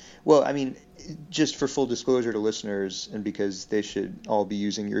 Well, I mean, just for full disclosure to listeners, and because they should all be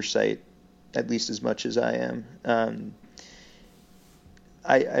using your site at least as much as I am,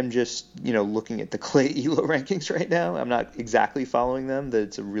 I'm just, looking at the clay ELO rankings right now. I'm not exactly following them, but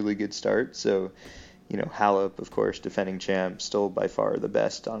it's a really good start. So, Halep, of course, defending champ, still by far the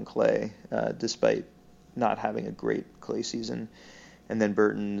best on clay, despite not having a great clay season. And then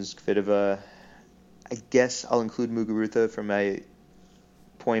Bertens, Kvitova. I guess I'll include Muguruza from my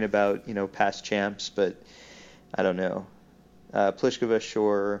point about, past champs, but I don't know. Pliskova,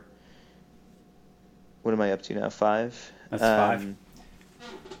 sure. What am I up to now? 5? That's 5.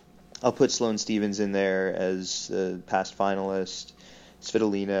 I'll put Sloane Stephens in there as a past finalist.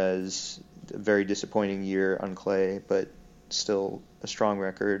 Svitolina is a very disappointing year on clay, but still a strong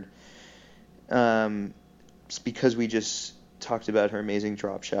record. It's because we just talked about her amazing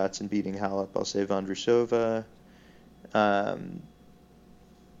drop shots and beating Halep, I'll say Vondrousova. I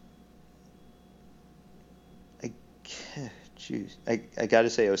got to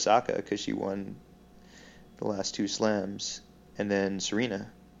say Osaka because she won the last 2 slams, and then Serena.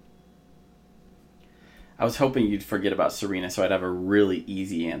 I was hoping you'd forget about Serena, so I'd have a really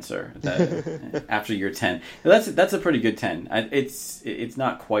easy answer after your 10. That's a pretty good 10. It's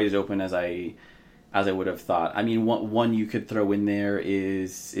not quite as open as I would have thought. I mean, one you could throw in there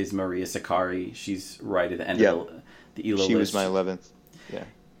is Maria Sakkari. She's right at the end of the ELO list. She was my 11th. Yeah.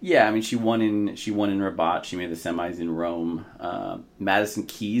 Yeah, I mean, she won in Rabat. She made the semis in Rome. Madison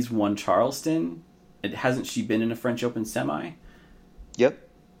Keys won Charleston. Hasn't she been in a French Open semi? Yep,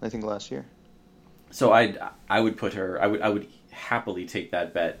 I think last year. So I would put her. I would happily take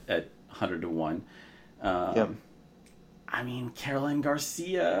that bet at 100-1. Yep. I mean, Caroline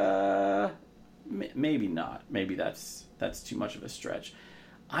Garcia, maybe not. Maybe that's too much of a stretch.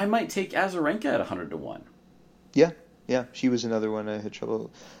 I might take Azarenka at 100-1. Yeah, Yeah, she was another one I had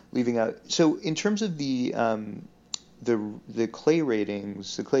trouble leaving out. So in terms of the clay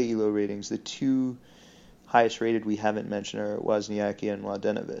ratings, the clay elo ratings, the two highest rated we haven't mentioned are Wozniacki and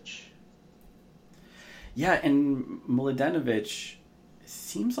Mladenovic. Yeah, and Mladenovic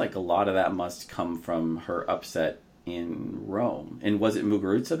seems like a lot of that must come from her upset in Rome. And was it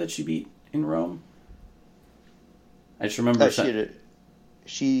Muguruza that she beat in Rome? I just remember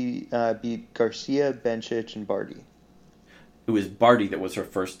she beat Garcia, Bencic, and Barty. It was Barty that was her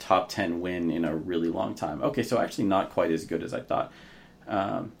first top 10 win in a really long time. Okay, so actually not quite as good as I thought.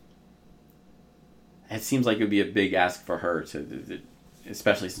 It seems like it would be a big ask for her to,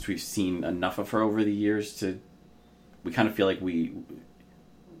 especially since we've seen enough of her over the years. We kind of feel like we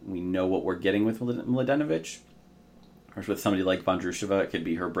know what we're getting with Mladenovic. Or with somebody like Vondrushova, it could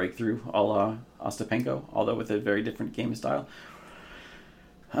be her breakthrough, a la Ostapenko, although with a very different game style.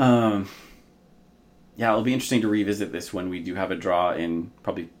 Yeah, it'll be interesting to revisit this when we do have a draw in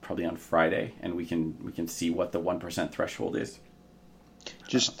probably on Friday, and we can see what the 1% threshold is.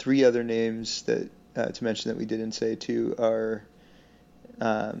 Just three other names that to mention that we didn't say too are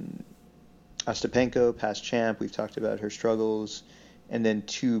Ostapenko, past champ. We've talked about her struggles, and then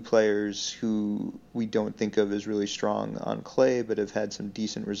two players who we don't think of as really strong on clay, but have had some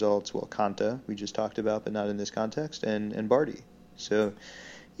decent results. Well, Konta, we just talked about, but not in this context, and Barty. So,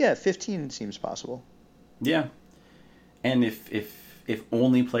 yeah, 15 seems possible. Yeah, and if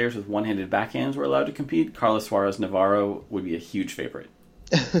only players with one-handed backhands were allowed to compete, Carlos Suarez Navarro would be a huge favorite.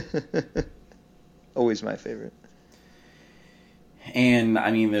 Always my favorite. And,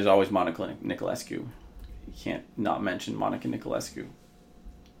 I mean, there's always Monica Niculescu. You can't not mention Monica Niculescu.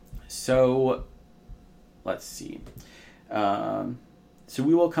 So, let's see. So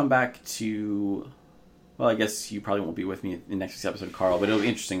we will come back to... Well, I guess you probably won't be with me in next week's episode, Carl, but it'll be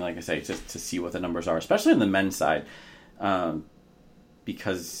interesting, like I say, to see what the numbers are, especially on the men's side,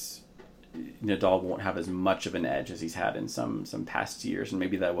 because Nadal won't have as much of an edge as he's had in some past years, and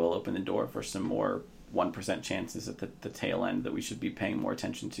maybe that will open the door for some more 1% chances at the tail end that we should be paying more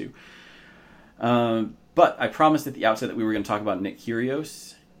attention to. But I promised at the outset that we were going to talk about Nick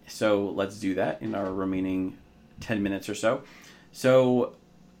Kyrgios, so let's do that in our remaining 10 minutes or so. So...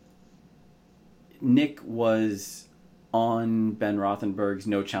 Nick was on Ben Rothenberg's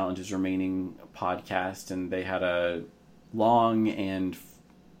No Challenges Remaining podcast, and they had a long and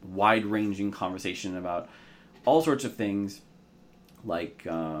wide-ranging conversation about all sorts of things, like,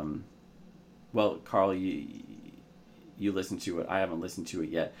 well, Carl, you listened to it. I haven't listened to it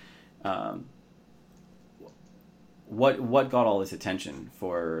yet. What got all this attention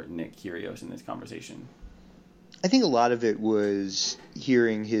for Nick Kyrgios in this conversation? I think a lot of it was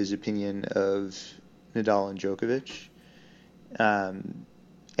hearing his opinion of Nadal and Djokovic,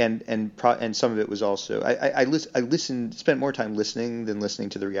 and some of it was also I listened, spent more time listening than listening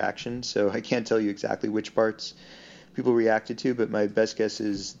to the reaction, so I can't tell you exactly which parts people reacted to, but my best guess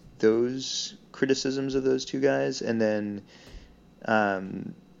is those criticisms of those two guys, and then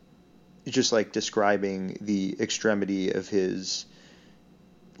just like describing the extremity of his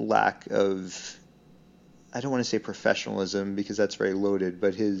lack of, I don't want to say professionalism because that's very loaded,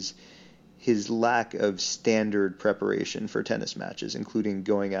 but his lack of standard preparation for tennis matches, including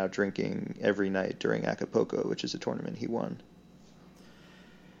going out drinking every night during Acapulco, which is a tournament he won.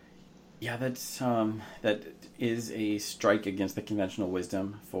 Yeah, that is a strike against the conventional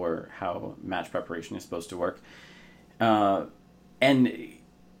wisdom for how match preparation is supposed to work. And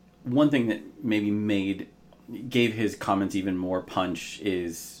one thing that maybe gave his comments even more punch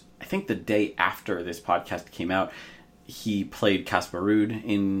is, I think the day after this podcast came out, he played Casper Ruud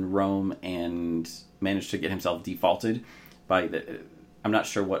in Rome and managed to get himself defaulted by I'm not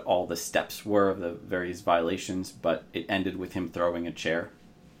sure what all the steps were of the various violations, but it ended with him throwing a chair.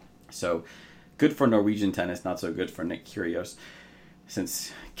 So good for Norwegian tennis, not so good for Nick Kyrgios,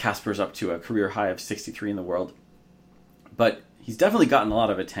 since Casper's up to a career high of 63 in the world. But he's definitely gotten a lot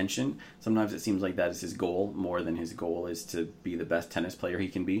of attention. Sometimes it seems like that is his goal, more than his goal is to be the best tennis player he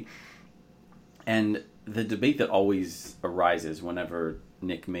can be. And the debate that always arises whenever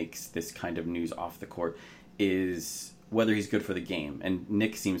Nick makes this kind of news off the court is whether he's good for the game. And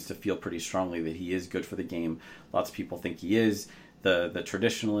Nick seems to feel pretty strongly that he is good for the game. Lots of people think he is. The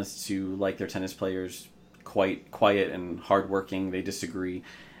traditionalists who like their tennis players quite quiet and hardworking, they disagree.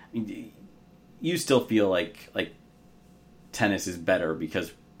 You still feel like tennis is better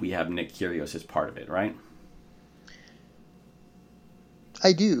because we have Nick Kyrgios as part of it, right?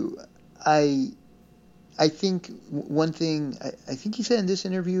 I do. I think one thing I think he said in this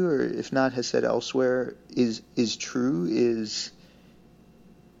interview, or if not has said elsewhere, is true, is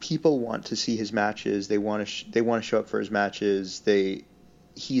people want to see his matches. They want to show up for his matches.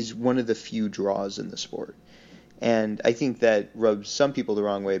 He's one of the few draws in the sport. And I think that rubs some people the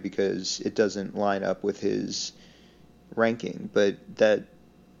wrong way because it doesn't line up with his ranking, but that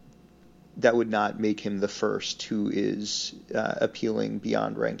would not make him the first who is appealing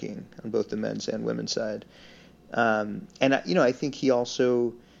beyond ranking on both the men's and women's side. And I think he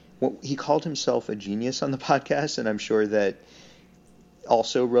also he called himself a genius on the podcast, and I'm sure that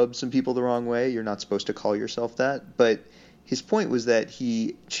also rubs some people the wrong way. You're not supposed to call yourself that, but his point was that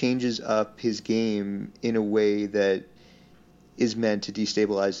he changes up his game in a way that is meant to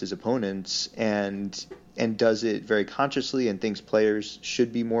destabilize his opponents and does it very consciously, and thinks players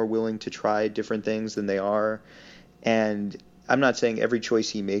should be more willing to try different things than they are. And I'm not saying every choice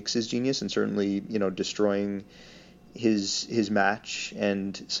he makes is genius, and certainly, destroying his match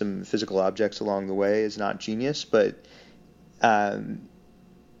and some physical objects along the way is not genius, but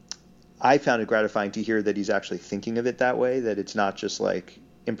I found it gratifying to hear that he's actually thinking of it that way, that it's not just like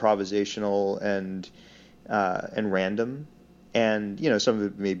improvisational and random. And, some of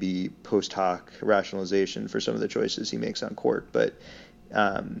it may be post hoc rationalization for some of the choices he makes on court. But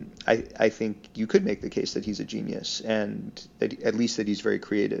I think you could make the case that he's a genius, and that at least that he's very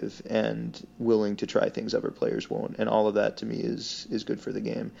creative and willing to try things other players won't. And all of that to me is good for the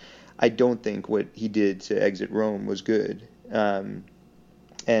game. I don't think what he did to exit Rome was good.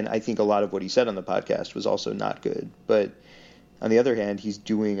 And I think a lot of what he said on the podcast was also not good. But on the other hand, he's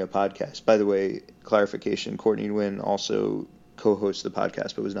doing a podcast. By the way, clarification, Courtney Nguyen also co-hosts the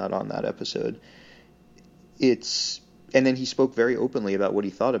podcast but was not on that episode. And then he spoke very openly about what he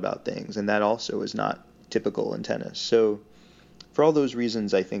thought about things, and that also is not typical in tennis. So for all those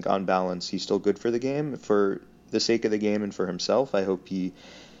reasons, I think on balance he's still good for the game. For the sake of the game and for himself, I hope he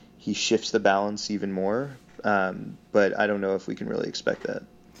shifts the balance even more. But I don't know if we can really expect that.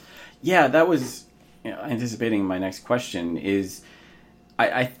 Yeah, that was anticipating my next question. Is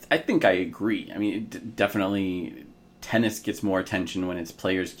I think I agree. I mean, definitely tennis gets more attention when its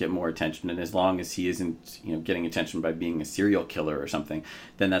players get more attention, and as long as he isn't getting attention by being a serial killer or something,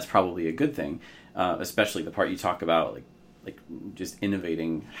 then that's probably a good thing. Especially the part you talk about, like just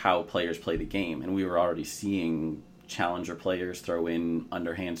innovating how players play the game, and we were already seeing challenger players throw in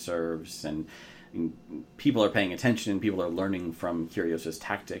underhand serves, and people are paying attention, people are learning from Kyrgios's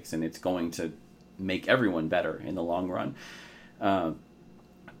tactics, and it's going to make everyone better in the long run.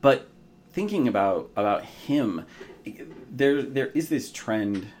 But thinking about him, there is this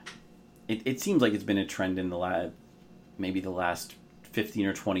trend. It seems like it's been a trend in maybe the last 15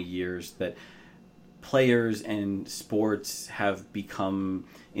 or 20 years that players and sports have become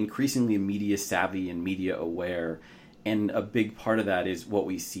increasingly media savvy and media aware. And a big part of that is what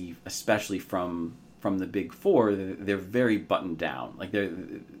we see, especially from the Big Four. They're very buttoned down. Like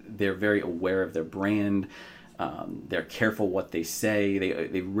they're very aware of their brand. They're careful what they say.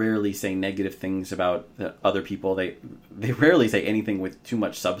 They rarely say negative things about the other people. They rarely say anything with too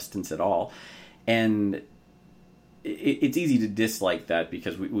much substance at all. And it's easy to dislike that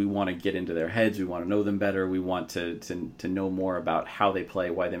because we want to get into their heads. We want to know them better. We want to know more about how they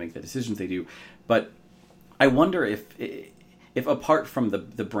play, why they make the decisions they do. But I wonder if apart from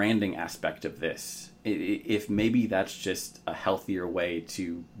the branding aspect of this, if maybe that's just a healthier way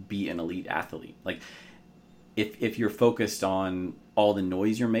to be an elite athlete. Like if you're focused on all the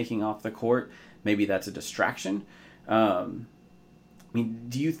noise you're making off the court, maybe that's a distraction. I mean,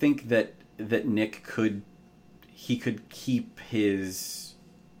 do you think that Nick could keep his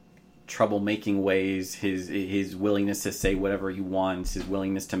troublemaking ways, his willingness to say whatever he wants, his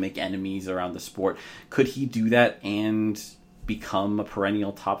willingness to make enemies around the sport? Could he do that and become a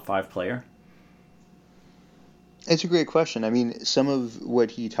perennial top 5 player? It's a great question. I mean, some of what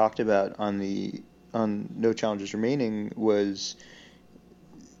he talked about on No Challenges Remaining was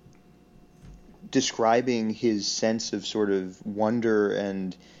describing his sense of sort of wonder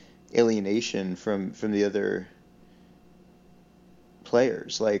and alienation from the other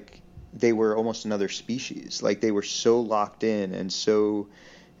players. Like they were almost another species. Like they were so locked in and so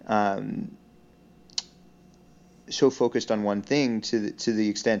focused on one thing to the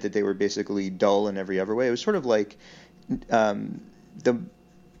extent that they were basically dull in every other way. It was sort of like the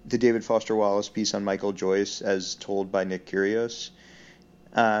David Foster Wallace piece on Michael Joyce as told by Nick Kyrgios.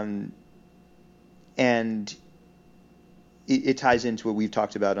 And it ties into what we've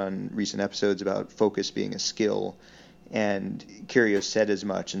talked about on recent episodes about focus being a skill. And Kyrgios said as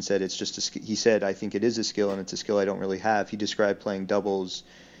much and said it's just he said, I think it is a skill and it's a skill I don't really have. He described playing doubles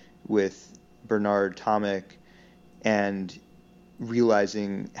with Bernard Tomic and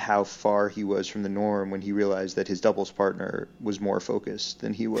realizing how far he was from the norm when he realized that his doubles partner was more focused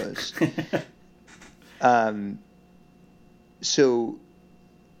than he was. So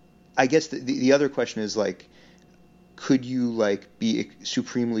I guess the other question is, like, could you, like, be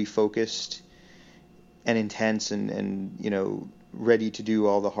supremely focused and intense and you know, ready to do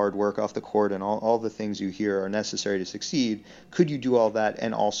all the hard work off the court and all the things you hear are necessary to succeed? Could you do all that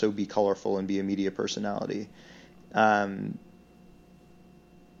and also be colorful and be a media personality?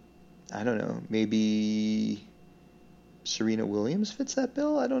 I don't know. Maybe Serena Williams fits that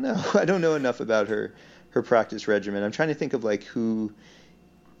bill? I don't know. I don't know enough about her practice regimen. I'm trying to think of, like, who,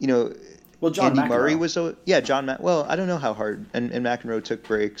 you know. Well, John Andy McEnroe. Murray was well, I don't know how hard, and McEnroe took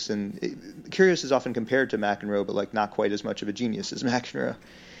breaks, and Kyrgios is often compared to McEnroe, but, like, not quite as much of a genius as McEnroe.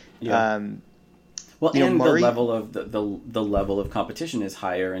 Yeah. Well, and Murray, the level of the level of competition is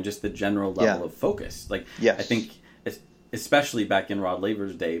higher, and just the general level of focus. Like, yes. I think, especially back in Rod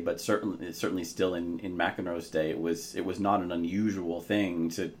Laver's day, but certainly still in McEnroe's day, it was not an unusual thing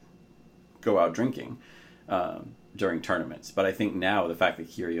to go out drinking during tournaments. But I think now the fact that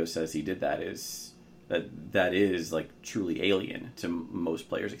Kyrgios says he did that is like truly alien to most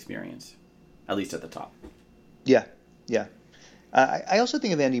players' experience, at least at the top. Yeah. I also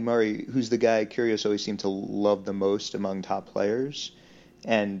think of Andy Murray, who's the guy Kyrgios always seemed to love the most among top players,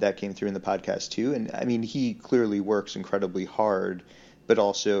 and that came through in the podcast too. And I mean, he clearly works incredibly hard, but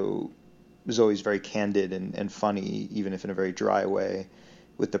also was always very candid and funny, even if in a very dry way,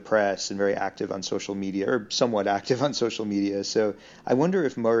 with the press, and very active on social media, or somewhat active on social media. So I wonder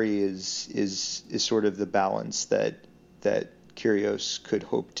if Murray is sort of the balance that Kyrgios could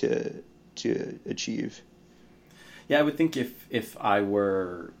hope to achieve. Yeah, I would think if I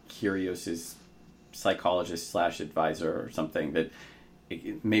were Kyrgios's psychologist / advisor or something, that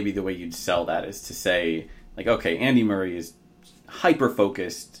maybe the way you'd sell that is to say, like, okay, Andy Murray is hyper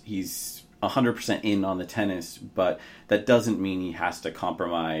focused. He's 100% in on the tennis, but that doesn't mean he has to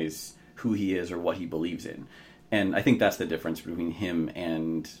compromise who he is or what he believes in. And I think that's the difference between him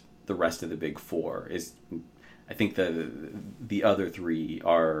and the rest of the big four. Is I think the other three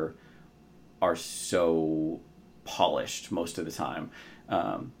are so polished most of the time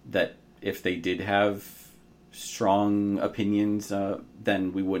that if they did have strong opinions,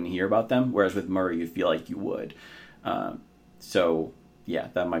 then we wouldn't hear about them. Whereas with Murray, you feel like you would. So yeah,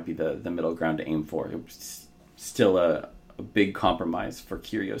 that might be the middle ground to aim for. It's still a big compromise for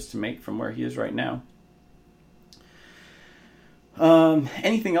Kyrgios to make from where he is right now.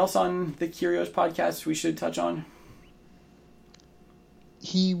 Anything else on the Kyrgios podcast we should touch on?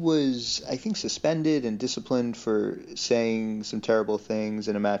 He was, I think, suspended and disciplined for saying some terrible things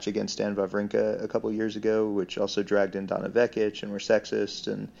in a match against Stan Wawrinka a couple years ago, which also dragged in Donna Vekic and were sexist.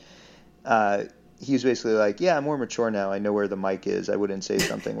 And he was basically like, yeah, I'm more mature now. I know where the mic is. I wouldn't say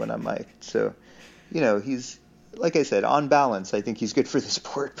something when I'm mic'd. So, you know, he's, like I said, on balance, I think he's good for the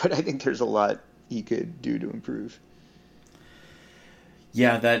sport, but I think there's a lot he could do to improve.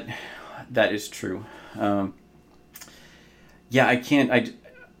 Yeah, that is true. Yeah, I can't.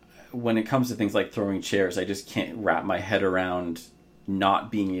 When it comes to things like throwing chairs, I just can't wrap my head around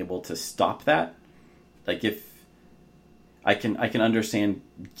not being able to stop that. Like, if I can understand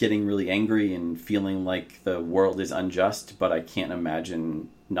getting really angry and feeling like the world is unjust, but I can't imagine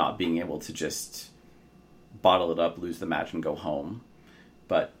not being able to just bottle it up, lose the match, and go home.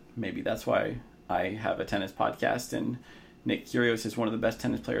 But maybe that's why I have a tennis podcast, and Nick Kyrgios is one of the best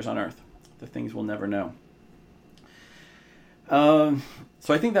tennis players on earth. The things we'll never know. So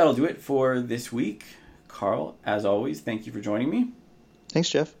I think that'll do it for this week. Carl, as always, thank you for joining me. Thanks,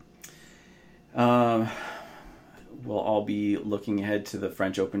 Jeff. We'll all be looking ahead to the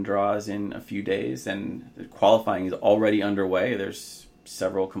French Open draws in a few days, and the qualifying is already underway. There's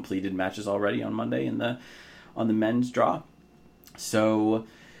several completed matches already on Monday on the men's draw. So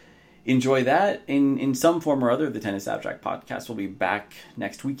enjoy that in some form or other. The Tennis Abstract podcast will be back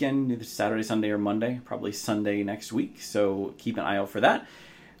next weekend, either Saturday, Sunday, or Monday, probably Sunday next week. So keep an eye out for that.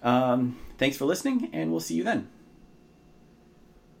 Thanks for listening, and we'll see you then.